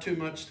had far too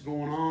much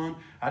going on.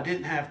 I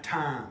didn't have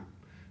time.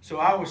 So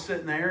I was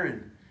sitting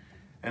there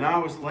and I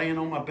was laying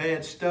on my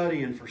bed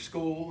studying for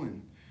school.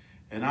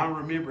 And I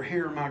remember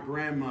hearing my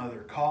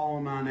grandmother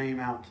calling my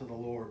name out to the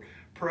Lord,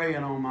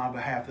 praying on my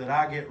behalf that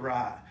I get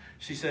right.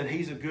 She said,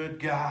 He's a good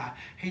guy.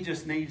 He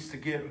just needs to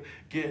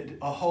get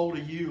a hold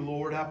of you,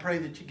 Lord. I pray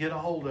that you get a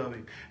hold of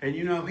him. And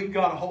you know, He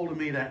got a hold of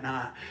me that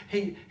night.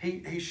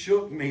 He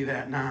shook me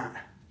that night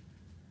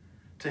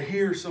to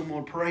hear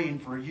someone praying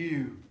for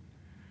you.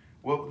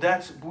 Well,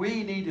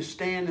 we need to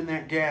stand in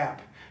that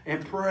gap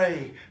and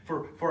pray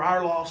for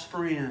our lost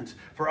friends,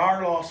 for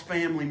our lost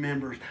family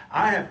members.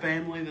 I have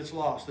family that's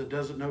lost that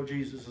doesn't know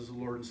Jesus as the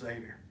Lord and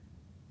Savior.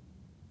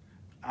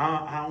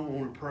 I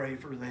want to pray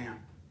for them.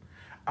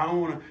 I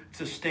want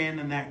to stand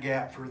in that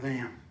gap for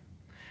them.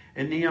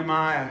 In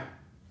Nehemiah,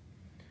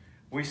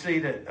 we see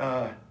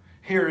that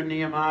here in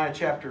Nehemiah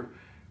chapter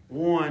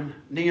 1,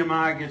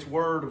 Nehemiah gets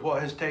word of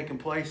what has taken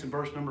place in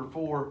verse number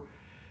 4.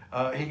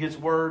 He gets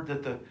word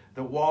that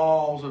the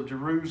walls of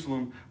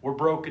Jerusalem were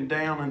broken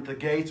down and the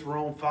gates were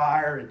on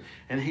fire,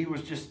 and he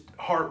was just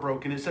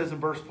heartbroken. It says in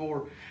verse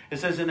 4, it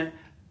says, "And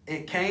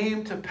it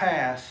came to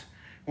pass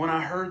when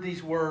I heard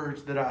these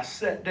words that I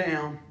sat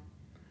down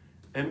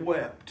and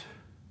wept."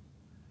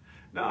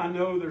 Now I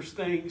know there's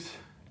things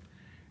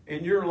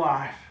in your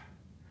life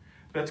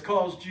that's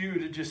caused you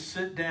to just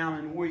sit down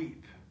and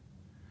weep.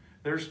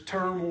 There's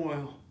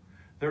turmoil.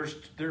 There's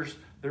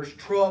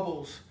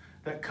troubles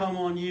that come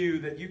on you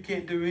that you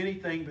can't do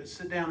anything but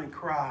sit down and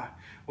cry.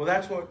 Well,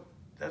 that's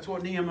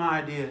what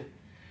Nehemiah did.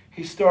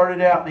 He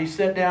started out and he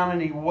sat down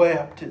and he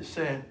wept, it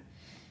said.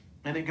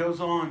 And it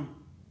goes on.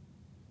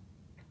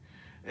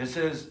 It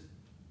says,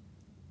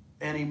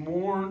 "And he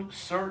mourned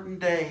certain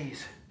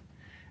days,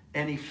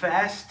 and he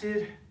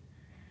fasted,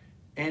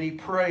 and he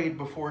prayed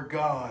before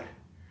God,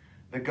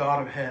 the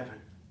God of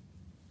heaven."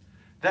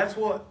 That's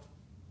what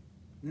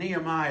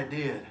Nehemiah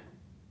did.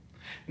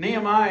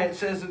 Nehemiah, it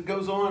says, it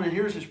goes on, and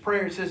here's his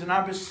prayer. It says, "And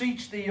I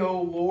beseech thee,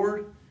 O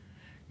Lord,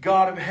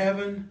 God of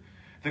heaven,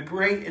 the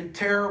great and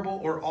terrible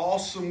or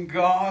awesome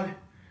God,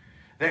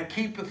 that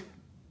keepeth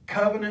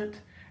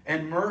covenant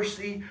and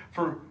mercy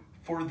for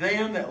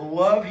them that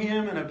love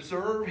him and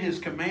observe his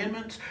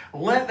commandments.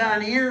 Let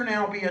thine ear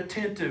now be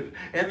attentive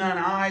and thine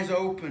eyes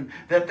open,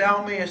 that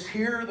thou mayest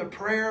hear the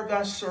prayer of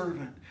thy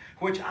servant,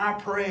 which I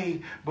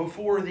pray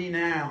before thee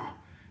now,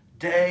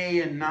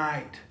 day and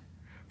night.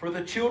 For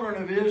the children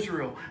of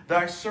Israel,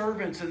 thy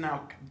servants,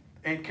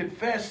 and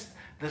confess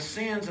the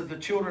sins of the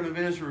children of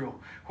Israel,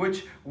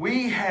 which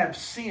we have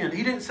sinned."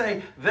 He didn't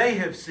say they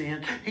have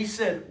sinned. He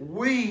said,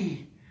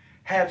 "We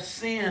have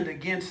sinned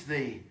against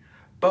thee.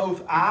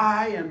 Both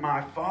I and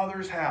my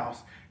father's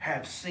house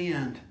have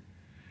sinned.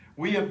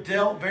 We have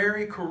dealt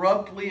very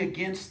corruptly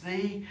against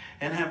thee,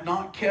 and have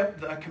not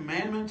kept the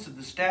commandments of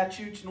the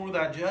statutes nor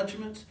thy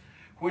judgments,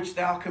 which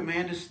thou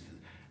commandest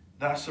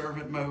thy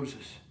servant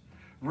Moses.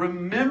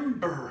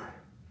 Remember,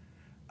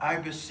 I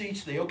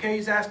beseech thee." Okay,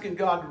 he's asking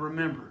God to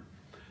remember.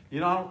 You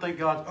know, I don't think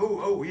God's,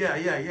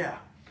 yeah.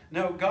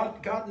 No,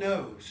 God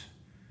knows.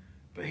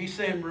 But he's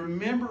saying,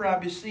 "Remember, I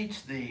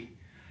beseech thee,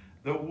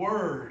 the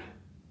word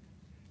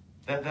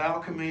that thou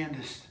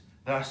commandest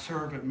thy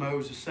servant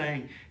Moses,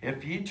 saying,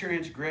 If ye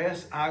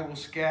transgress, I will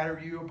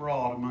scatter you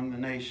abroad among the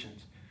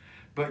nations.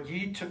 But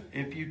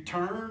if you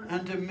turn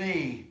unto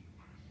me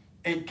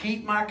and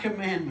keep my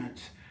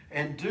commandments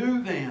and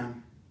do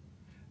them,"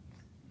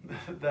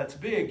 that's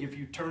big. If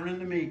you turn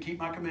unto me, keep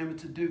my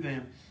commandments and do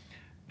them,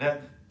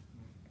 "that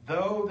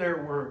though there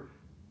were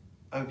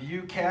of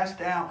you cast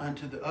out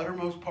unto the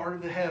uttermost part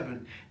of the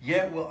heaven,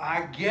 yet will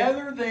I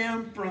gather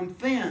them from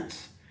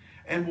thence,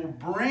 and will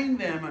bring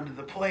them unto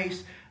the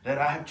place that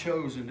I have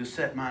chosen to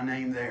set my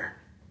name there.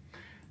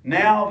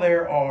 Now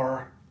there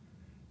are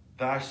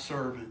thy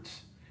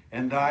servants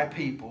and thy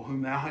people,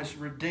 whom thou hast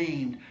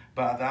redeemed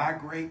by thy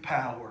great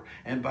power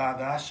and by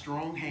thy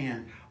strong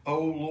hand. O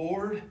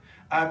Lord,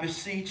 I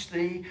beseech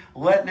thee,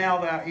 let now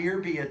thy ear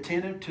be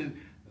attentive to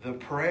the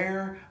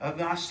prayer of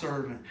thy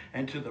servant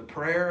and to the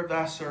prayer of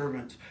thy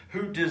servants,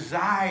 who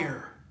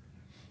desire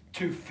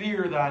to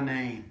fear thy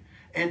name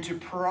and to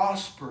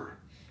prosper.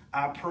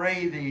 I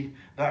pray thee,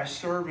 thy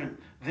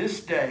servant,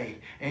 this day,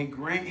 and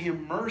grant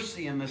him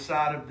mercy in the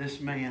sight of this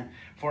man.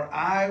 For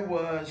I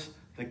was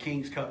the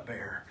king's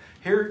cupbearer.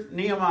 Here,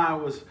 Nehemiah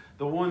was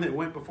the one that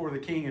went before the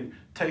king and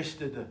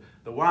tasted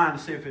the wine to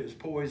see if it was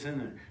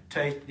poison. And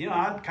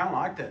I kind of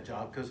like that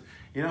job because,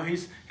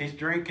 he's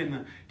drinking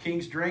the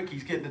king's drink.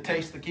 He's getting to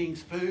taste the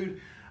king's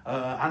food.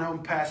 I know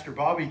Pastor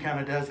Bobby kind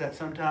of does that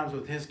sometimes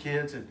with his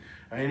kids and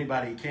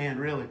anybody he can,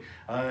 really.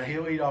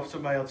 He'll eat off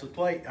somebody else's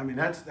plate. I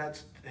mean,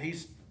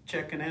 he's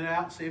checking it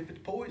out and see if it's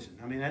poison.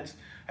 I mean,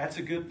 that's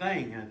a good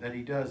thing that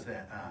he does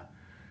that.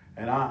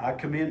 And I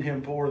commend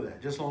him for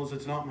that, just as long as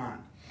it's not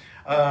mine.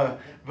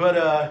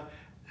 But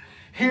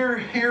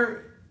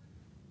here,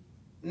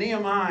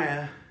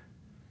 Nehemiah,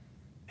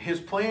 his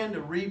plan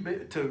to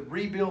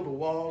rebuild the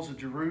walls of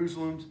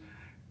Jerusalem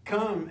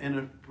come in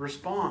a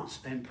response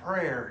and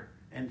prayer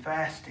and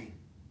fasting.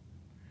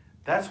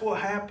 That's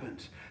what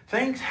happens.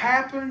 Things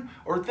happen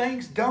or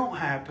things don't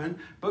happen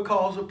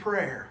because of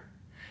prayer.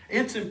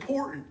 It's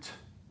important.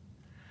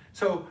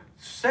 So,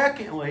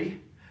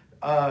 secondly,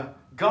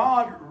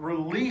 God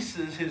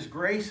releases His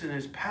grace and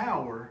His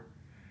power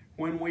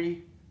when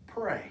we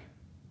pray.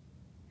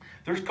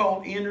 There's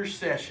called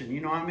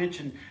intercession. I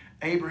mentioned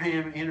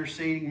Abraham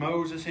interceding,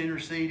 Moses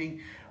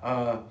interceding.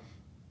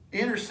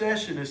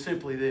 Intercession is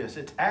simply this.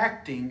 It's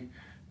acting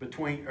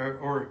between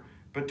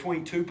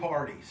two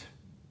parties.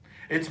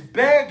 It's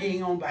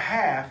begging on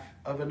behalf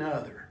of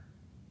another.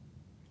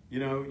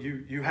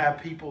 You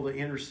have people that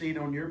intercede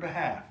on your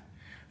behalf.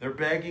 They're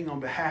begging on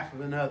behalf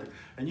of another.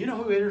 And you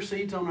know who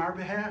intercedes on our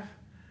behalf?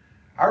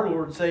 Our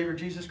Lord and Savior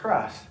Jesus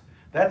Christ.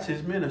 That's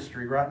His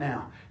ministry right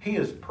now. He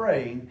is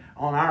praying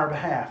on our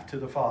behalf to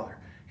the Father.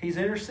 He's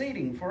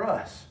interceding for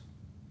us.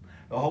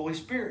 The Holy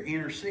Spirit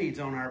intercedes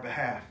on our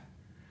behalf.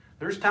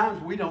 There's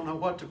times we don't know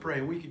what to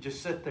pray. We could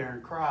just sit there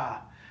and cry.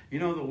 The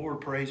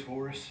Lord prays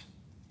for us.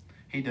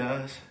 He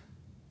does.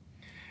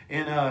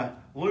 In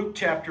Luke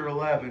chapter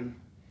 11,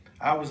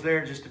 I was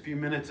there just a few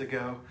minutes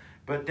ago,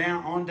 but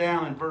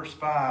down in verse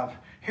 5,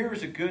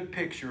 here's a good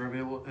picture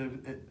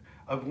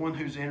of one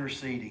who's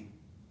interceding.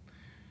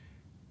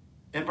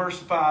 In verse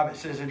 5 it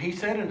says, "And he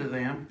said unto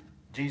them,"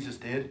 Jesus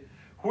did,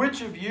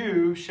 "Which of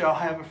you shall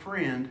have a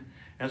friend,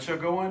 and shall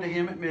go unto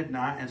him at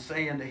midnight, and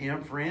say unto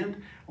him,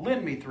 Friend,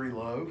 lend me 3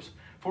 loaves,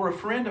 for a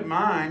friend of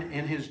mine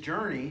in his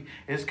journey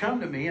is come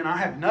to me, and I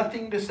have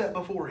nothing to set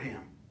before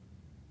him.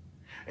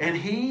 And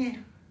he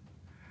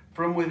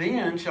from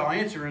within shall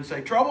answer and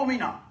say, Trouble me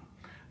not,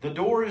 the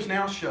door is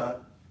now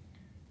shut,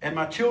 and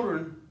my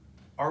children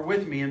are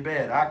with me in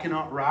bed. I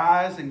cannot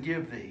rise and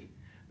give thee.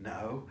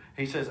 No,"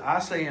 he says, "I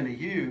say unto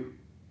you,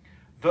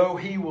 though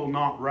he will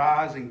not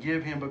rise and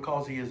give him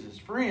because he is his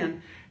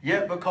friend,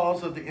 yet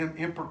because of the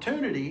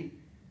importunity,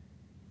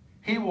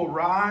 he will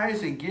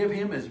rise and give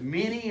him as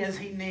many as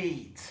he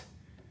needs."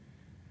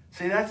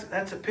 See,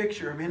 that's a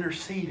picture of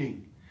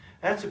interceding.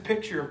 That's a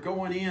picture of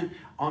going in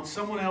on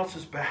someone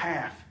else's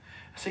behalf.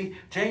 See,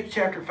 James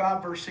chapter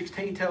 5 verse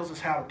 16 tells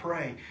us how to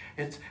pray.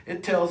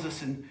 It tells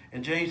us in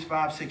James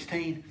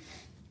 5:16,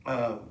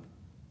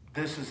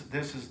 this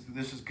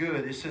is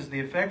good. It says, "The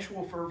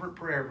effectual fervent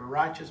prayer of a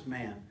righteous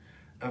man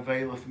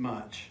availeth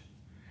much."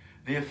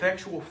 The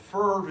effectual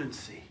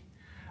fervency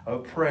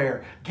of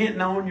prayer,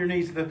 getting on your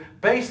knees,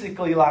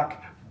 basically like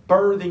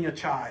birthing a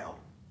child.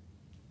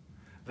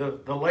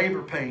 The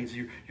labor pains,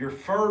 you're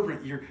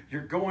fervent,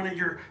 you're going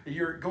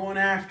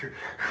after.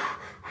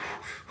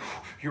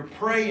 You're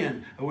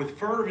praying with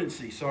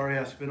fervency. Sorry,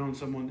 I spit on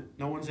someone.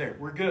 No one's there.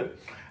 We're good.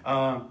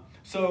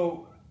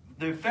 So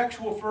the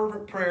effectual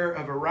fervent prayer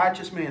of a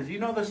righteous man. Do you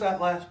notice that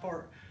last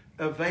part?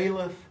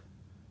 Availeth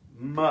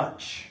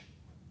much.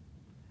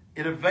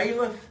 It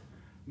availeth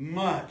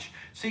much.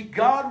 See,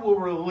 God will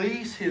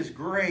release His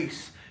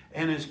grace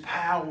and His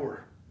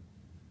power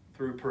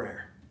through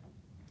prayer.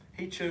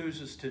 He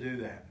chooses to do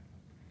that.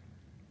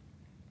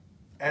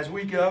 As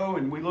we go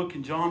and we look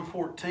in John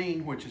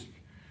 14, which is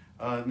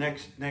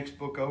next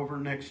book over,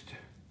 next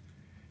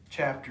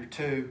chapter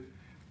 2,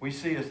 we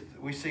see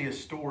a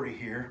story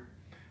here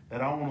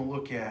that I want to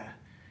look at.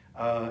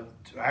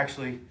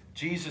 Actually,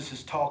 Jesus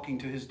is talking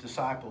to His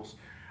disciples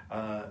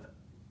the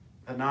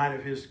night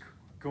of His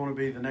going to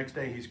be the next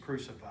day He's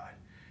crucified.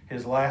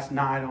 His last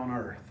night on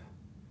earth,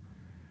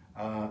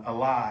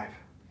 alive,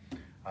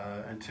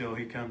 until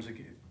He comes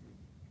again,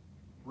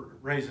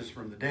 raises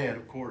from the dead,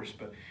 of course.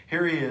 But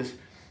here He is,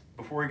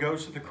 before He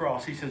goes to the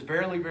cross. He says,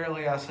 "Verily,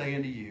 verily, I say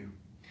unto you,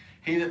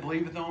 he that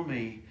believeth on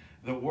me,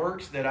 the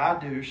works that I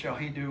do shall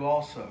he do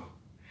also.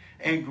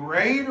 And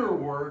greater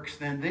works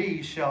than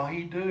these shall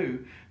he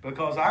do,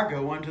 because I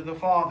go unto the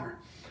Father."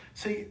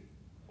 See,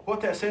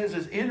 what that says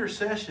is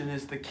intercession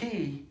is the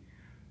key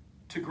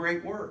to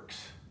great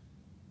works.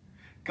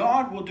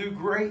 God will do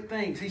great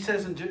things. He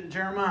says in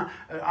Jeremiah,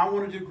 "I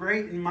want to do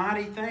great and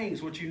mighty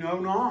things, which you know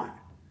not."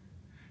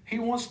 He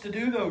wants to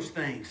do those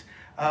things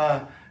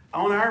on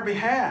our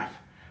behalf.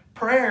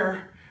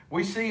 Prayer,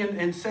 we see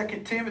in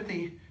 2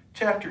 Timothy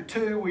chapter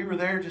 2, we were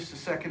there just a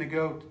second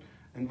ago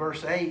in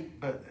verse 8,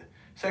 but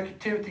 2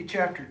 Timothy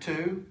chapter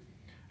 2,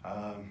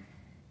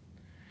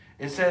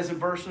 it says in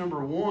verse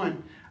number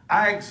 1,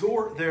 "I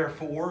exhort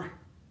therefore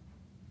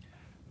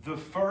the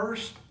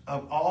first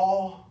of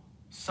all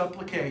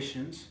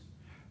supplications,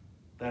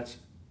 that's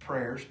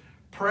prayers,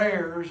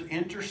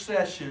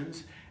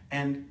 intercessions,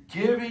 and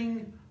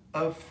giving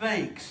of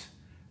thanks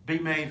be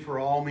made for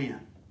all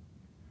men.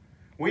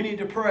 We need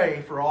to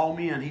pray for all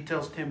men, he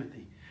tells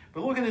Timothy.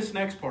 But look at this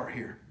next part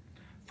here.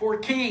 For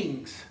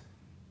kings.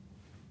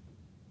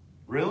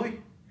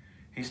 Really?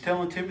 He's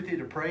telling Timothy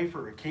to pray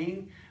for a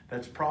king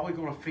that's probably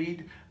going to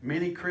feed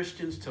many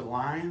Christians to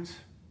lions?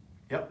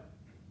 Yep.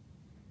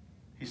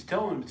 He's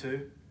telling him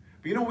to.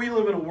 But you know, we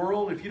live in a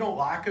world, if you don't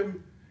like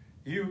them,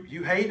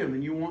 you hate them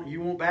and you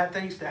want bad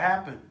things to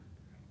happen.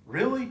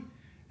 Really?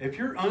 If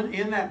you're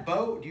in that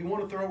boat, do you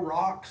want to throw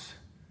rocks?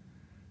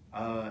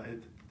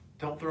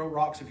 Don't throw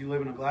rocks if you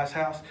live in a glass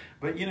house.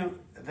 But you know,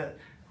 that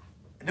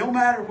no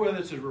matter whether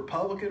it's a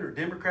Republican or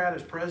Democrat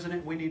as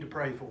president, we need to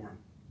pray for him.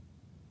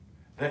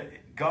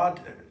 That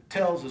God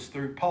tells us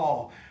through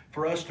Paul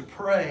for us to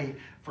pray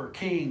for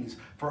kings,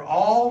 for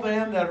all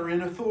them that are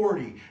in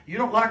authority. You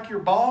don't like your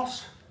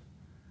boss?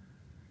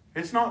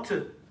 It's not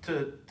to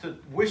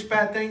wish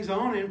bad things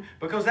on him,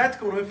 because that's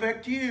going to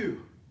affect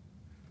you.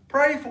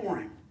 Pray for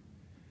him.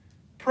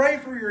 Pray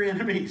for your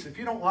enemies. If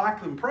you don't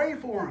like them, pray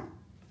for them.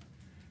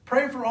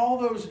 Pray for all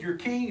those, your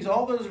kings,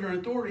 all those that are in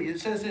authority. It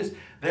says this,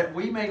 that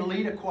we may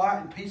lead a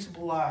quiet and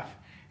peaceable life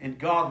in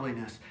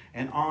godliness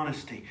and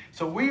honesty.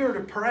 So we are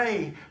to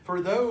pray for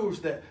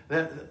those that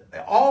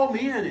all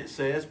men, it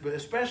says, but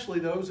especially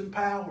those in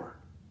power.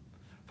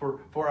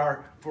 For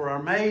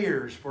our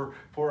mayors, for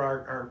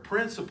our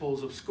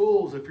principals of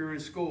schools, if you're in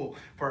school,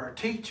 for our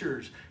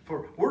teachers.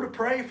 We're to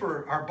pray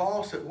for our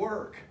boss at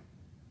work.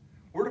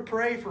 We're to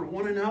pray for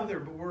one another,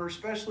 but we're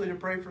especially to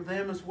pray for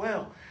them as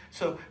well.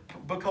 So,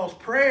 because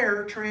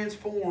prayer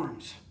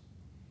transforms.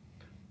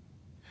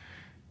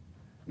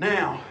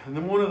 Now, and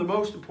then one of the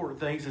most important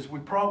things is we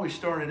probably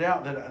started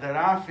out that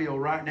I feel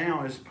right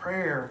now is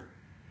prayer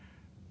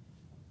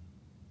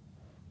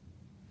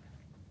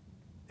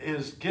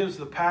gives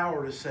the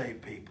power to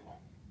save people.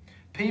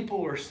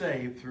 People are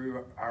saved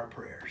through our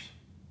prayers.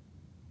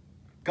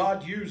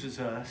 God uses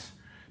us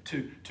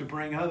to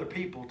bring other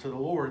people to the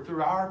Lord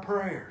through our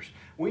prayers.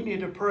 We need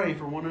to pray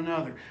for one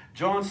another.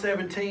 John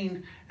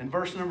 17 and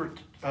verse number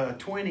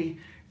 20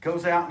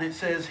 goes out and it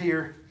says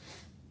here,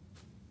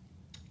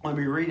 let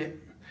me read it.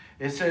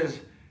 It says,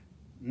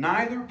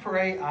 neither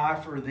pray I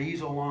for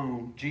these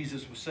alone,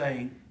 Jesus was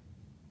saying,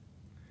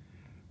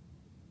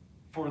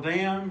 for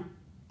them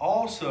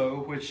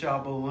also which shall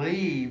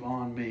believe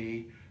on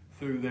me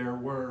through their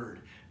word.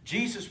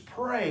 Jesus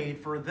prayed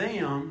for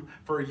them,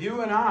 for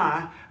you and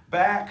I,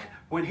 back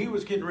when he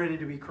was getting ready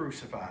to be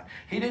crucified.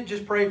 He didn't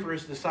just pray for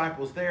his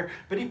disciples there,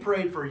 but he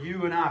prayed for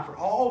you and I, for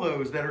all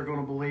those that are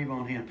going to believe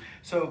on him.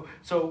 So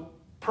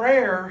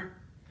prayer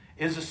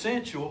is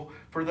essential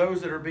for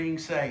those that are being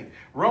saved.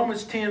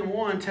 Romans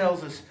 10:1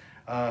 tells us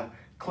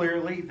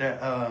clearly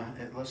that,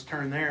 let's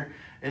turn there.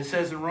 It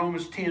says in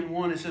Romans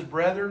 10:1, it says,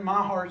 brethren,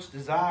 my heart's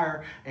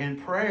desire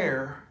and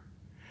prayer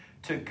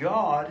to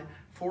God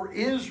for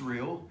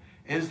Israel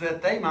is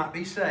that they might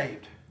be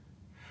saved.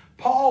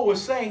 Paul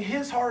was saying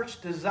his heart's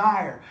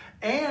desire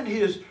and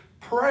his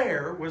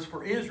prayer was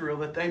for Israel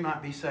that they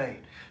might be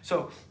saved.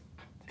 So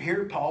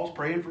here Paul's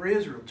praying for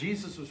Israel.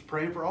 Jesus was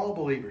praying for all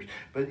believers.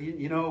 But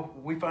you know,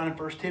 we find in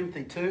 1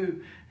 Timothy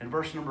 2 and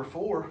verse number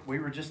 4, we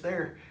were just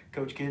there.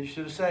 Coach Kidd, you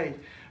should have said.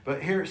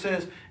 But here it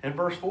says, in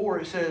verse 4,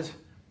 it says,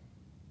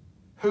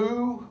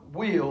 who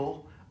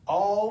will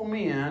all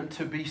men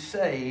to be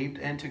saved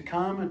and to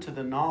come into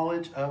the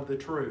knowledge of the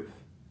truth.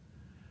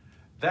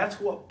 That's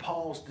what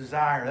Paul's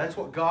desire, that's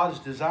what God's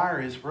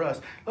desire is for us.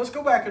 Let's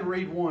go back and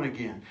read 1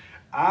 again.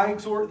 I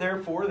exhort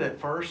therefore that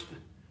first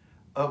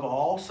of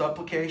all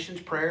supplications,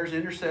 prayers,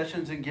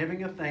 intercessions, and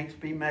giving of thanks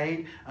be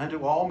made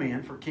unto all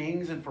men, for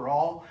kings and for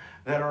all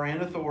that are in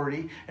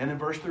authority. And in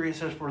verse 3 it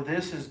says, for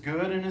this is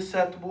good and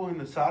acceptable in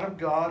the sight of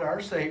God our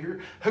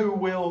Savior, who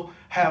will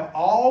have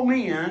all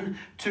men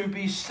to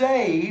be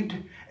saved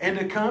and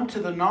to come to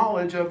the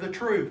knowledge of the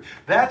truth.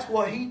 That's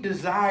what he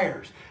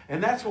desires.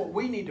 And that's what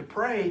we need to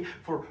pray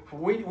for.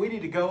 We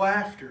need to go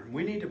after.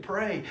 We need to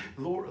pray,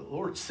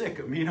 Lord, sick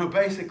them.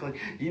 Basically,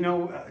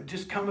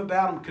 just come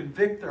about them,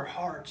 convict their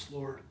hearts,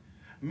 Lord.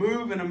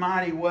 Move in a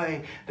mighty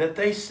way that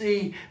they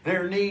see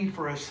their need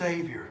for a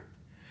Savior.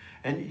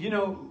 And,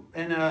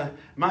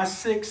 my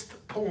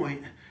sixth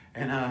point,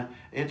 and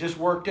it just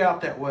worked out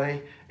that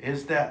way,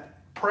 is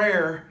that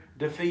prayer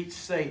defeats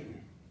Satan.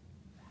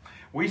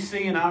 We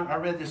see, and I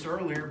read this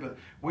earlier, but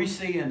we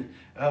see in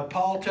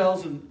Paul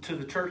tells them to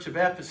the church of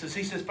Ephesus,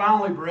 he says,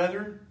 finally,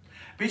 brethren,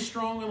 be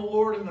strong in the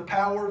Lord and the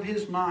power of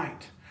his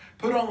might.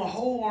 Put on the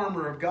whole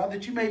armor of God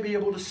that you may be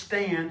able to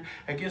stand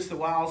against the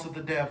wiles of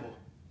the devil.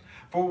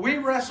 For we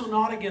wrestle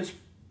not against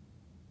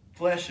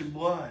flesh and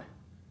blood,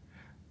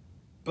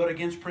 but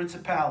against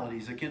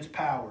principalities, against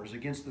powers,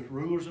 against the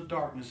rulers of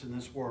darkness in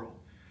this world,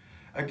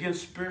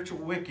 against spiritual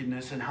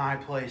wickedness in high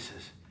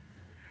places.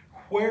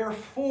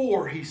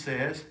 Wherefore, he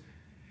says,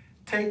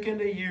 take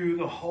unto you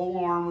the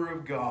whole armor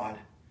of God,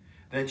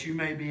 that you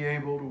may be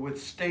able to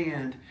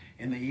withstand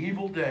in the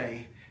evil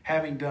day,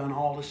 having done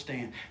all to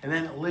stand. And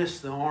then it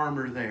lists the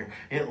armor there.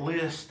 It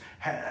lists,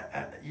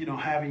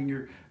 having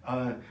your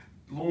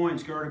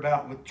loins girded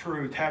about with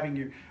truth, having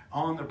your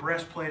on the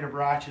breastplate of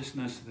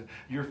righteousness,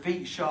 your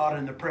feet shod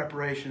in the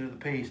preparation of the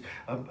peace.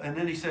 And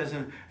then he says,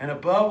 and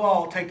above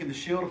all, taking the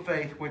shield of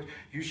faith, which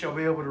you shall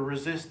be able to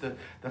resist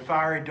the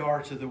fiery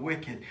darts of the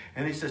wicked.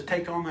 And he says,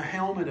 take on the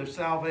helmet of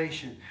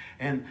salvation,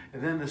 and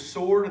then the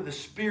sword of the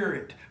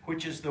Spirit,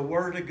 which is the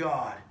word of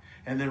God.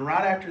 And then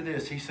right after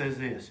this, he says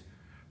this,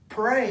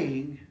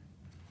 praying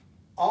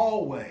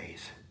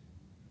always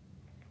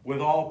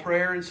with all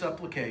prayer and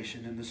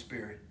supplication in the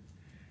Spirit,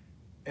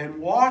 and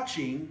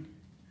watching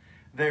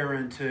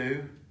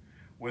thereunto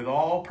with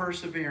all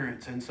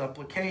perseverance and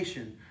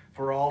supplication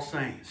for all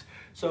saints.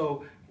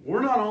 So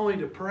we're not only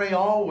to pray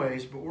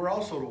always, but we're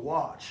also to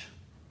watch.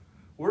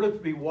 We're to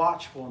be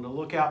watchful and to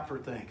look out for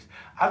things.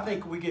 I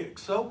think we get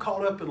so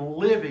caught up in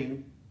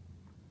living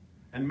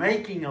and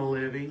making a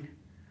living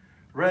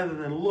rather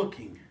than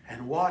looking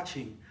and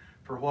watching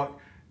for what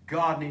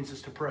God needs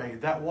us to pray.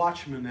 That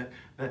watchman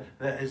that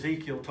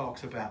Ezekiel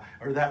talks about,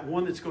 or that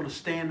one that's going to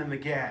stand in the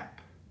gap.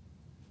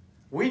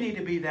 We need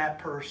to be that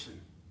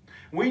person.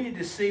 We need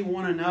to see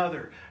one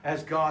another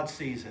as God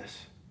sees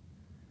us.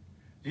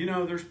 You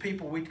know, there's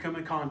people we come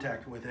in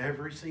contact with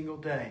every single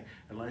day,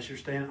 unless you're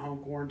staying at home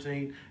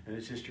quarantine and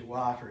it's just your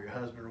wife or your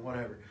husband or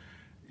whatever.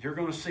 You're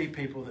going to see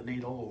people that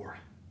need the Lord.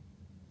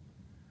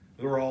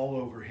 They're all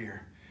over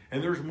here.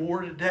 And there's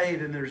more today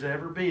than there's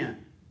ever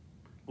been.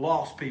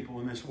 Lost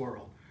people in this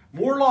world.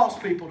 More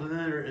lost people than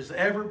there has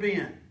ever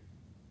been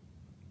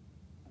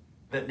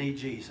that need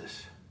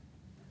Jesus.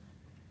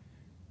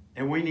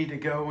 And we need to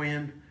go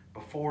in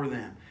before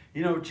them.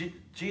 You know,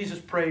 Jesus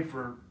prayed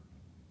for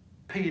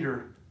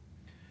Peter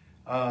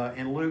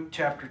in Luke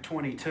chapter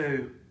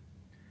 22.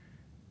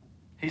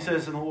 He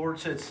says, and the Lord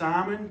said,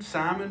 Simon,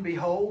 Simon,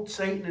 behold,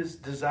 Satan has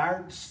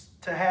desired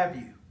to have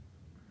you.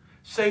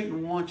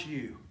 Satan wants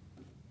you.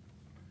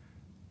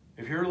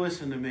 If you're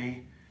listening to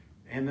me,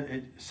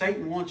 and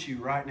Satan wants you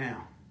right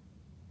now.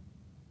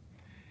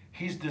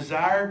 He's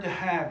desired to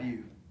have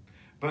you.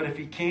 But if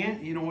he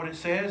can't, you know what it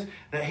says?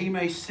 That he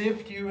may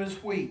sift you as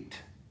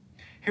wheat.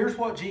 Here's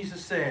what Jesus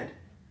said.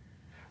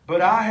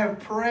 But I have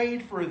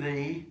prayed for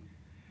thee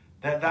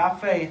that thy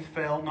faith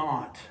fail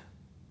not.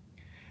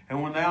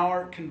 And when thou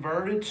art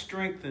converted,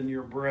 strengthen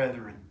your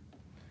brethren.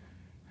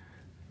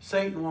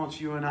 Satan wants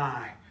you and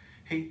I.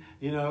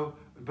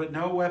 But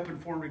no weapon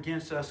formed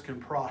against us can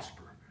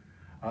prosper.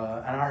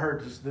 And I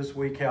heard this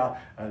week how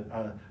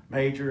a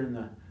major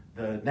in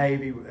the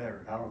Navy,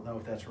 I don't know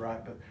if that's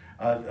right, but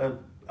an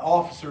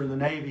officer in the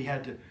Navy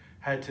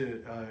had to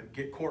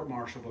get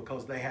court-martialed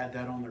because they had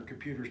that on their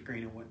computer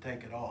screen and wouldn't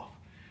take it off.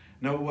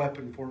 No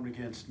weapon formed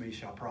against me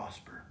shall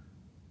prosper.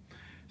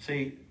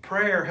 See,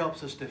 prayer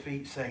helps us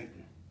defeat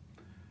Satan.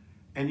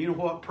 And you know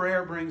what?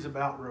 Prayer brings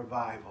about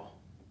revival.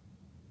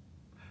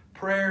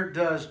 Prayer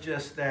does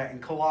just that in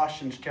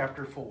Colossians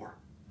chapter 4.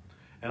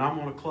 And I'm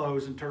going to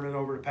close and turn it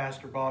over to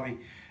Pastor Bobby.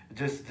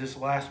 Just this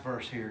last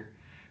verse here.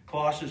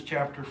 Colossians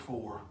chapter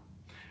 4.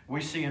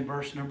 We see in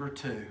verse number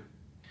 2.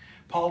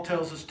 Paul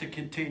tells us to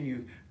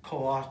continue,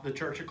 the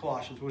church of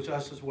Colossians, which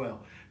us as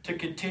well, to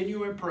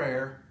continue in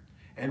prayer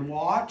and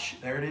watch,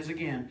 there it is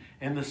again,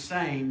 and the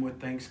same with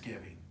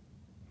thanksgiving.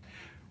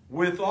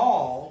 With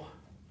all,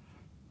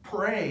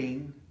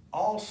 praying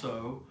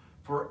also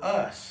for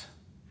us,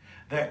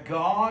 that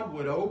God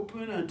would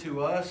open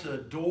unto us a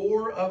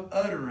door of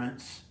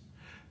utterance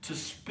to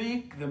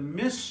speak the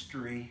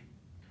mystery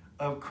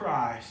of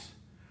Christ,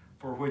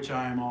 for which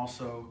I am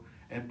also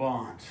in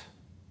bonds.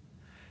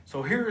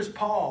 So here is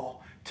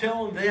Paul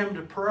telling them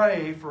to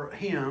pray for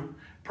him,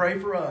 pray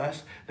for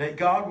us, that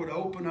God would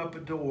open up a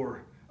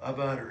door of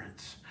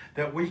utterance,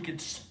 that we could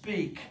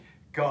speak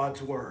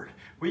God's word.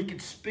 We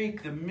could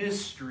speak the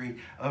mystery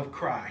of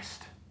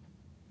Christ.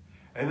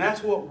 And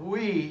that's what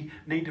we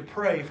need to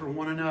pray for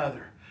one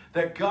another.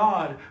 That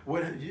God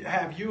would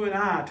have you and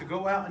I to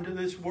go out into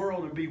this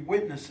world and be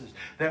witnesses.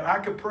 That I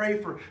could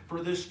pray for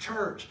this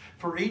church,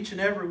 for each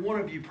and every one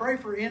of you. Pray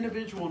for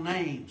individual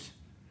names.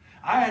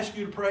 I ask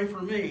you to pray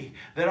for me,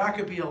 that I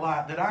could be a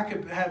light, that I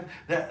could have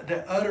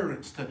that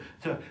utterance,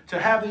 to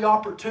have the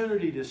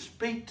opportunity to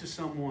speak to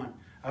someone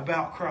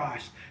about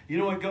Christ. You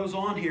know, it goes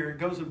on here. It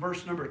goes in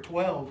verse number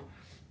 12.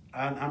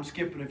 I'm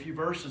skipping a few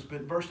verses,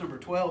 but in verse number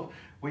 12,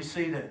 we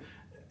see that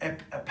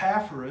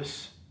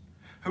Epaphras,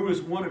 who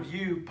is one of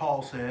you,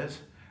 Paul says,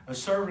 a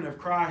servant of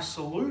Christ,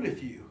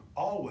 saluteth you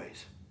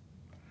always.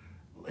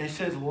 It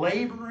says,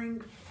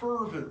 laboring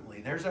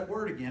fervently. There's that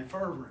word again,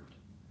 fervent.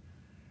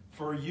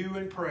 For you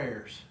in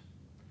prayers,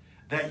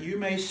 that you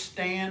may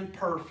stand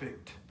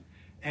perfect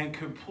and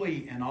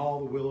complete in all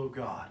the will of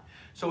God.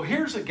 So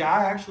here's a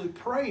guy actually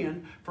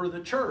praying for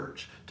the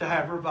church to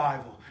have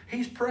revival.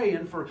 He's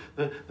praying for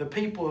the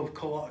people of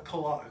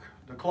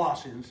the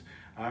Colossians.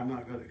 I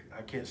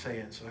can't say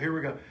it, so here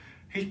we go.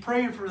 He's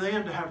praying for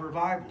them to have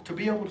revival, to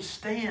be able to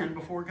stand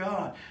before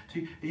God.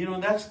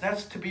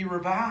 That's to be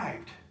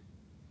revived.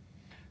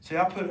 See,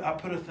 I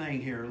put a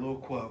thing here, a little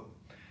quote.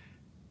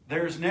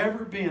 There's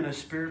never been a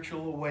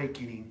spiritual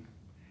awakening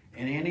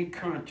in any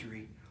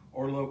country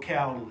or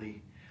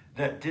locality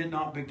that did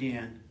not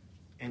begin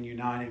in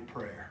united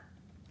prayer.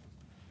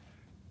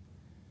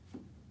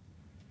 You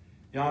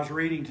know, I was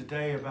reading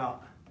today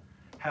about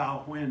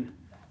how when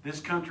this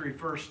country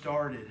first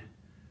started,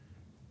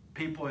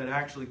 people had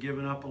actually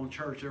given up on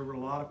church. There were a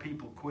lot of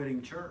people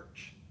quitting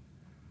church.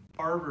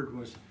 Harvard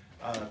was,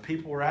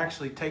 people were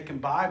actually taking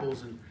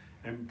Bibles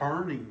and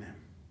burning them.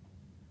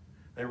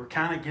 They were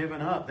kind of giving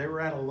up. They were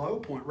at a low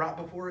point right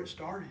before it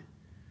started.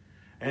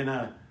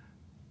 And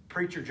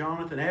preacher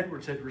Jonathan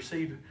Edwards had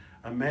received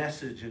a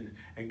message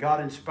and got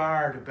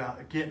inspired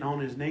about getting on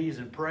his knees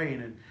and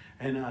praying.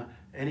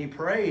 And he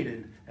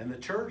prayed, and the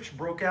church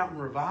broke out in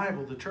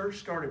revival. The church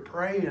started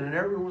praying, and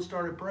everyone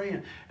started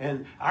praying.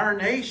 And our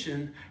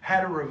nation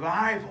had a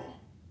revival.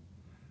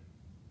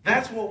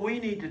 That's what we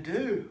need to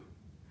do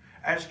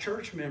as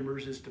church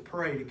members, is to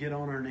pray, to get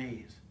on our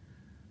knees,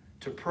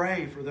 to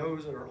pray for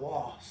those that are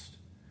lost,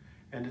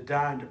 and to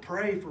die, and to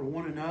pray for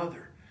one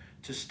another,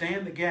 to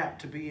stand the gap,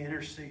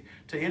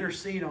 to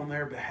intercede on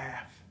their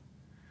behalf.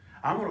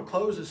 I'm going to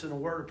close this in a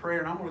word of prayer,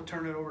 and I'm going to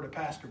turn it over to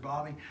Pastor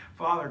Bobby.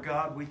 Father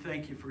God, we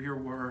thank you for your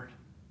word.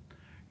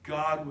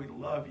 God, we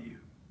love you.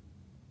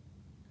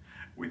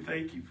 We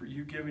thank you for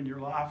you giving your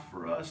life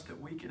for us,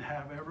 that we can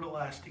have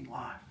everlasting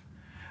life,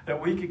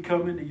 that we can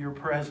come into your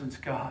presence,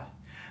 God,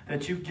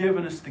 that you've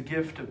given us the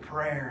gift of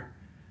prayer,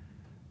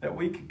 that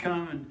we can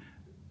come and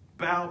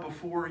bow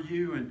before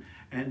you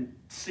and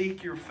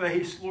seek your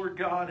face, Lord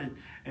God,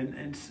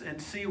 and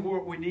see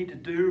what we need to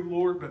do,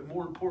 Lord, but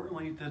more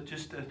importantly,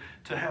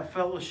 to have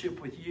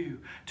fellowship with you,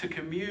 to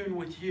commune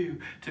with you,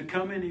 to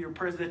come into your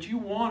presence, that you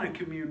want to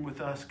commune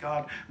with us,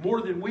 God,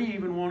 more than we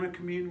even want to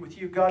commune with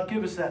you. God,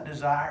 give us that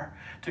desire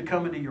to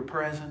come into your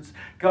presence.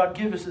 God,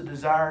 give us a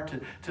desire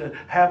to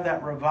have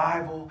that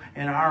revival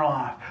in our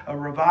life, a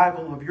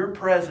revival of your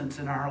presence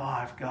in our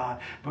life, God,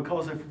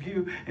 because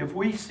if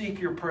we seek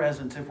your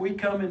presence, if we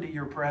come into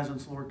your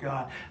presence, Lord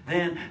God,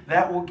 then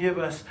that will give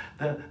us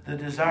the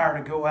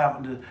desire to go out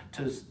into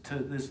to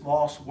this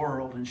lost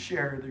world and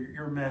share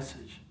your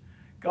message.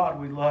 God,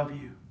 we love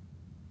you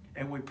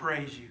and we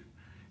praise you.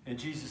 In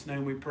Jesus'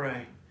 name we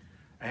pray.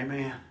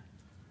 Amen.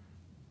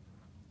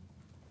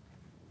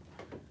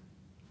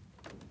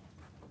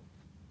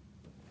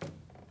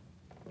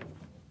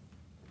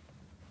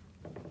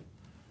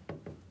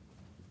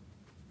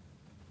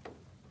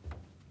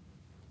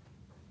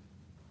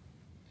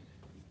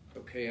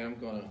 Okay, I'm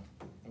gonna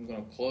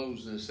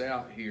close this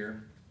out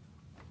here.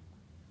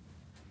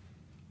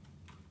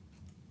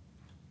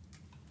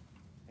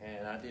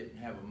 And I didn't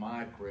have a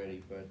mic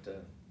ready,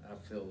 but I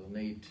feel the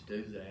need to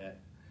do that.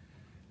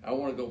 I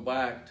want to go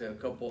back to a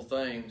couple of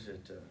things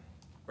that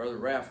Brother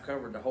Ralph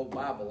covered the whole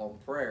Bible on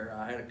prayer.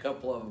 I had a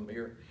couple of them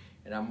here,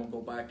 and I'm going to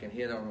go back and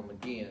hit on them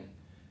again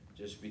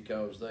just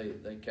because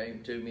they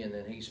came to me and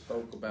then he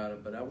spoke about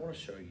it. But I want to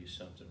show you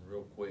something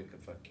real quick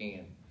if I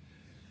can.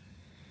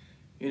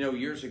 You know,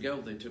 years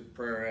ago they took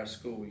prayer out of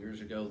school. Years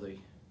ago they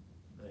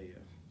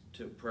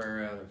took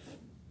prayer out of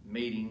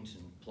meetings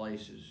and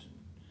places.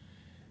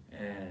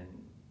 And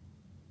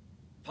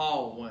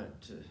Paul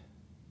went to the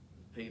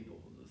people,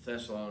 the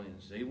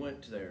Thessalonians. He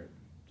went to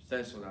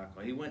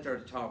Thessalonica. He went there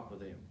to talk with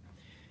them.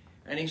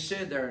 And he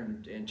said there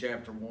in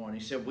chapter 1, he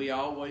said, we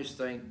always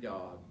thank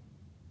God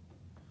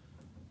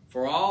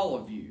for all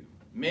of you,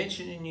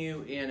 mentioning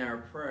you in our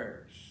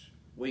prayers.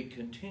 We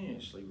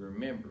continuously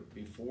remember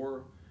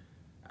before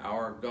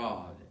our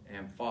God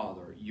and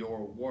Father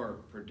your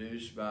work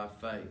produced by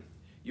faith,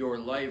 your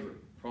labor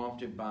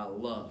prompted by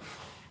love,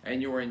 and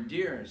your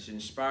endurance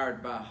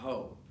inspired by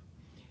hope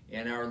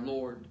in our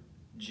Lord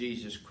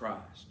Jesus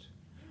Christ.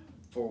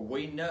 For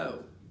we know,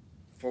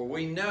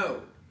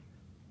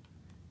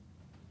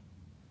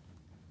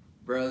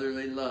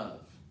 brotherly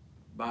love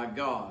by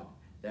God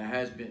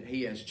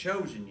He has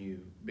chosen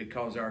you,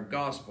 because our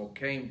gospel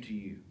came to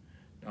you,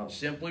 not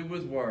simply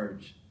with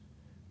words,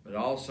 but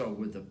also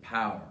with the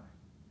power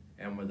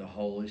and with the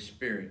Holy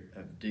Spirit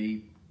of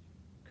deep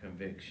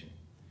conviction.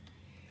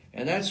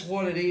 And that's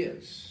what it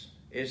is.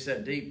 It's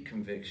that deep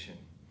conviction.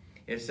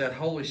 It's that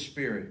Holy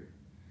Spirit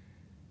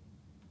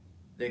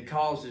that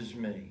causes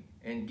me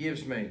and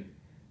gives me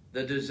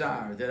the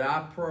desire that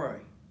I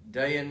pray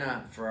day and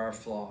night for our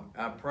flock.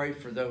 I pray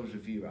for those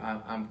of you.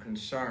 I'm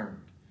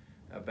concerned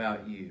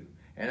about you.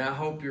 And I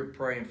hope you're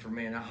praying for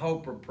me. And I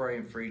hope we're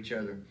praying for each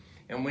other.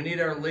 And we need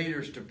our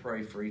leaders to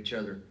pray for each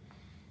other.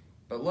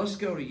 But let's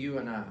go to you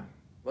and I.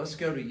 Let's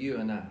go to you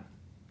and I.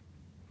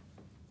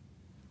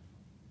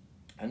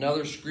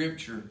 Another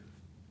scripture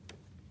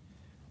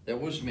that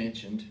was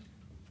mentioned,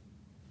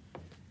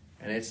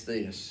 and it's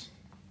this.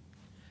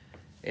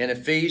 In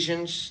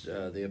Ephesians,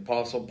 the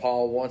Apostle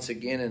Paul, once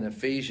again in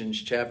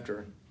Ephesians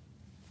chapter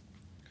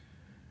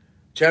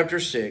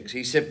 6,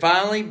 he said,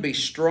 finally, be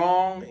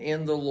strong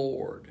in the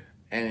Lord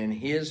and in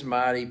His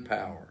mighty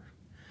power.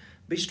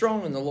 Be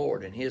strong in the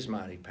Lord and His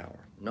mighty power.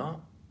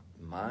 Not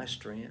my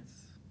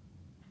strength,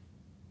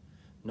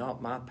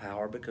 not my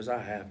power, because I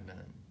have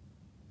none.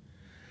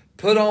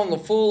 Put on the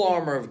full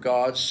armor of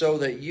God so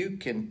that you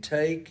can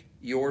take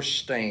your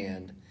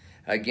stand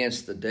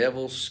against the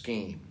devil's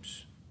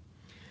schemes.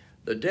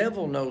 The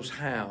devil knows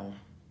how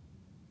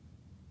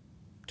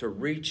to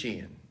reach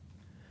in.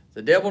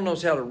 The devil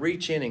knows how to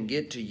reach in and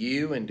get to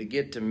you and to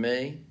get to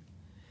me.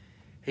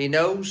 He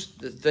knows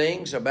the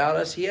things about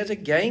us. He has a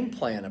game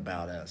plan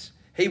about us.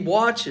 He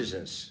watches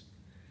us.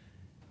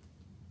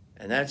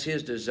 And that's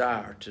his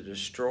desire, to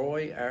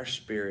destroy our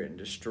spirit and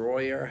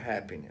destroy our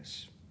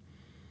happiness.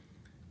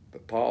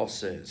 But Paul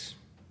says,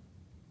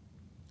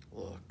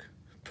 look,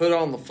 put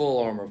on the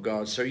full armor of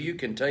God so you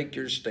can take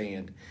your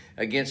stand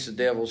against the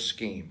devil's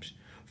schemes.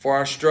 For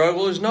our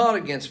struggle is not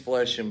against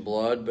flesh and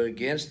blood, but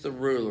against the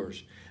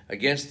rulers,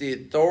 against the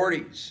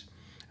authorities,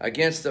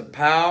 against the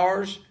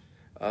powers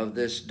of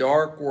this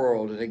dark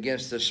world, and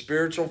against the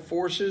spiritual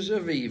forces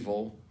of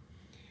evil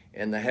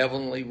in the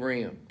heavenly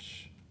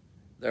realms.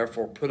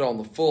 Therefore, put on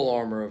the full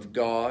armor of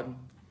God,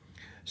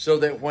 so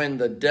that when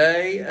the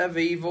day of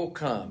evil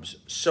comes,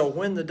 so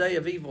when the day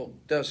of evil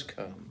does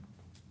come,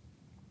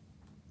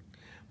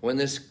 when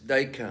this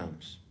day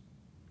comes,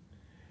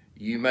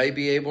 you may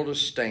be able to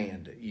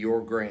stand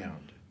your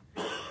ground.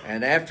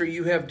 And after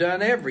you have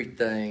done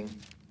everything,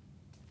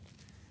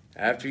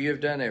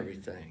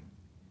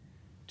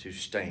 to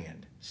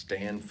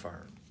stand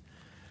firm.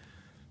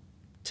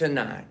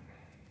 Tonight,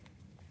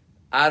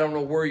 I don't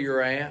know where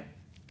you're at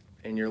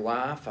in your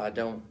life. I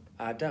don't.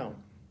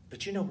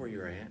 But you know where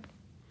you're at.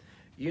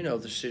 You know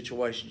the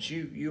situations.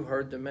 You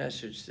heard the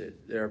message that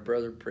our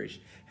brother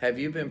preached. Have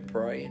you been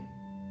praying?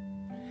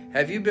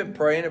 Have you been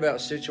praying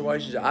about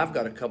situations? I've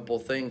got a couple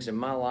of things in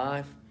my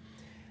life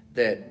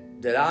that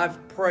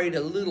I've prayed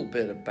a little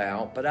bit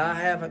about, but I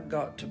haven't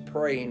got to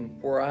praying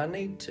where I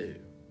need to.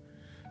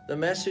 The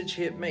message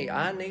hit me.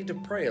 I need to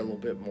pray a little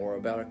bit more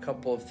about a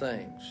couple of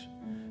things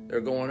that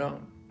are going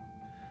on.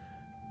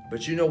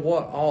 But you know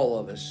what? All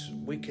of us,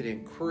 we could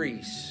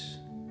increase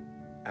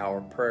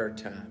our prayer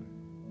time.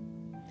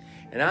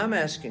 And I'm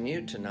asking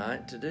you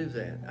tonight to do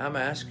that. I'm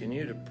asking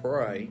you to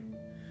pray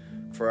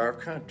for our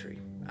country.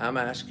 I'm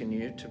asking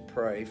you to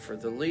pray for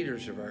the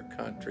leaders of our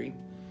country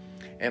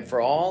and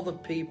for all the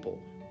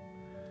people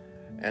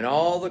and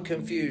all the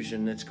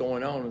confusion that's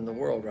going on in the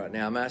world right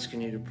now. I'm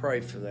asking you to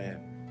pray for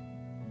that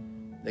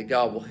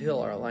God will heal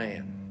our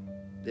land.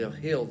 They'll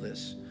heal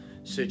this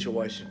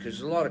situation, because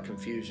there's a lot of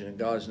confusion, and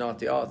God is not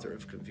the author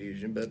of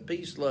confusion, but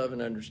peace, love,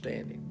 and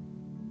understanding.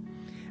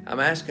 I'm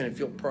asking if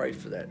you'll pray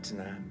for that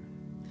tonight.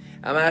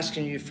 I'm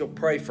asking you if you'll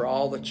pray for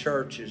all the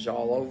churches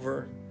all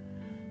over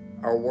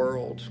our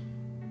world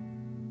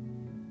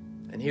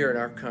and here in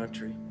our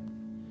country,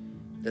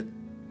 that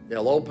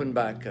they'll open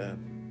back up,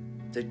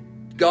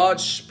 that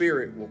God's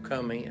Spirit will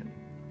come in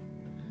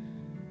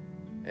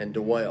and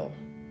dwell,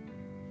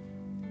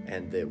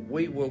 and that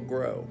we will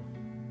grow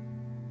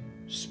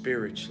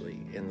spiritually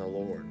in the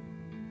Lord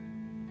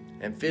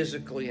and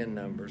physically in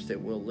numbers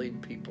that will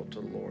lead people to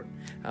the Lord.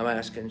 I'm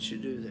asking you to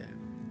do that.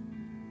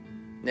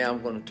 Now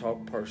I'm going to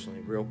talk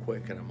personally real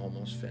quick, and I'm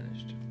almost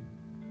finished.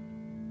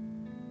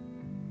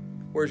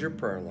 Where's your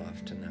prayer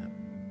life tonight?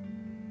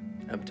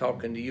 I'm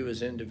talking to you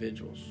as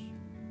individuals.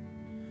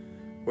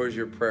 Where's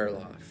your prayer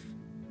life?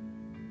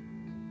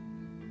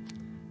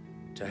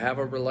 To have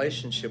a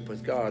relationship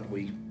with God,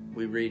 we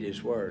read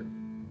His Word,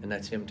 and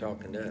that's Him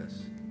talking to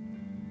us.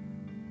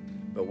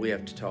 But we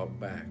have to talk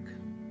back.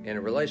 In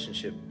a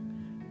relationship,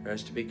 there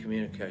has to be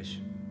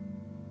communication.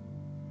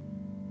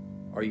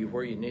 Are you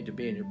where you need to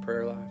be in your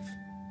prayer life?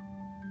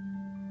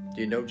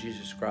 Do you know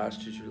Jesus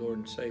Christ as your Lord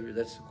and Savior?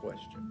 That's the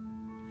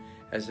question.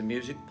 As the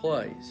music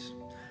plays,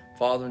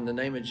 Father, in the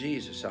name of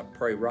Jesus, I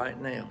pray right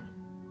now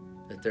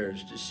that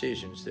there's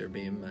decisions that are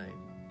being made.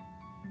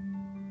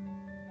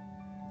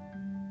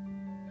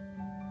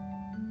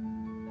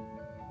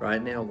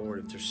 Right now, Lord,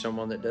 if there's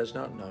someone that does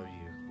not know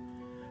you,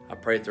 I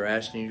pray that they're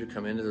asking you to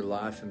come into their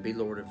life and be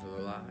Lord of their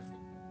life.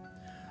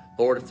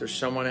 Lord, if there's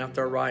someone out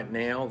there right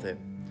now that,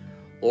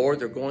 Lord,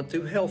 they're going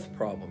through health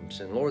problems,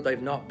 and Lord,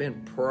 they've not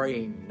been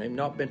praying, they've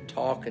not been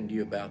talking to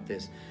you about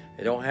this.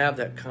 They don't have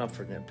that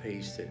comfort and that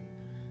peace that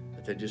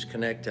they just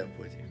connect up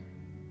with you.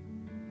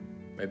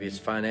 Maybe it's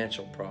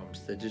financial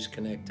problems, they just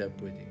connect up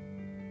with you.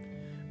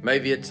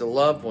 Maybe it's a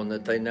loved one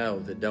that they know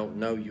that don't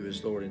know you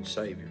as Lord and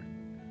Savior,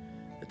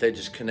 that they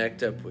just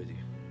connect up with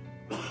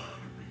you.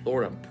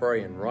 Lord, I'm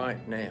praying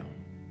right now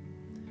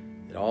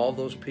that all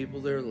those people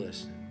that are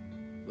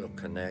listening will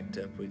connect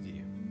up with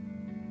you.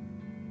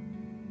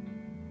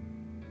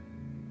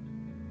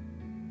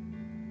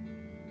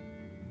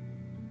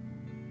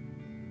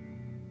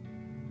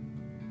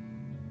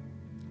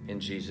 In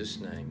Jesus'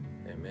 name,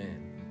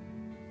 amen.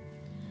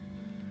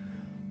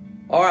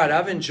 All right,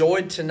 I've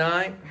enjoyed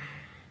tonight,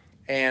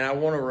 and I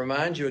want to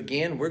remind you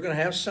again, we're going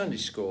to have Sunday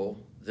school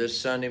this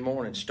Sunday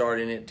morning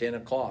starting at 10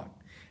 o'clock,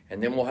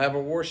 and then we'll have a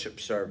worship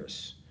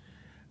service.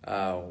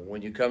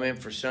 When you come in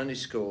for Sunday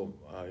school,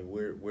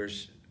 we're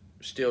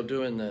still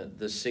doing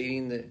the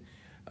seating,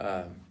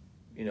 that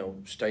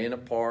staying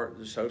apart,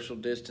 the social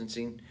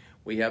distancing.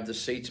 We have the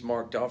seats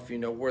marked off, you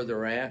know where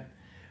they're at.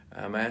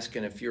 I'm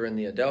asking if you're in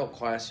the adult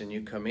class and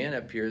you come in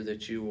up here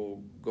that you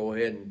will go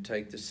ahead and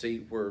take the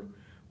seat where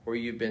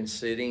you've been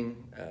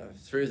sitting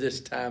through this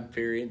time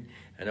period.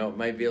 I know it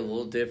may be a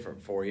little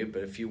different for you,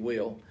 but if you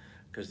will,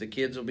 because the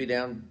kids will be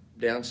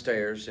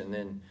downstairs, and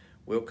then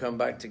we'll come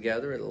back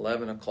together at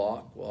 11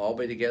 o'clock. We'll all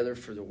be together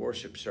for the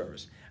worship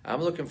service.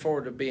 I'm looking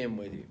forward to being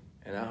with you,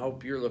 and I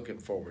hope you're looking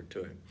forward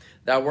to it.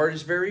 Thy word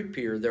is very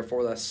pure,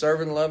 therefore thy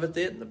servant loveth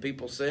it. And the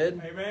people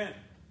said, Amen.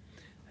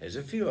 There's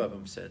a few of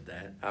them said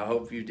that. I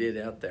hope you did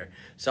out there.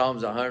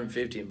 Psalms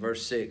 150 and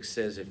verse 6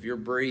 says, if you're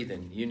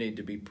breathing, you need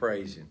to be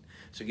praising.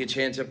 So get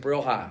your hands up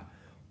real high.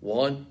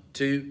 1,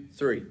 2,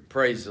 3.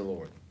 Praise the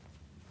Lord.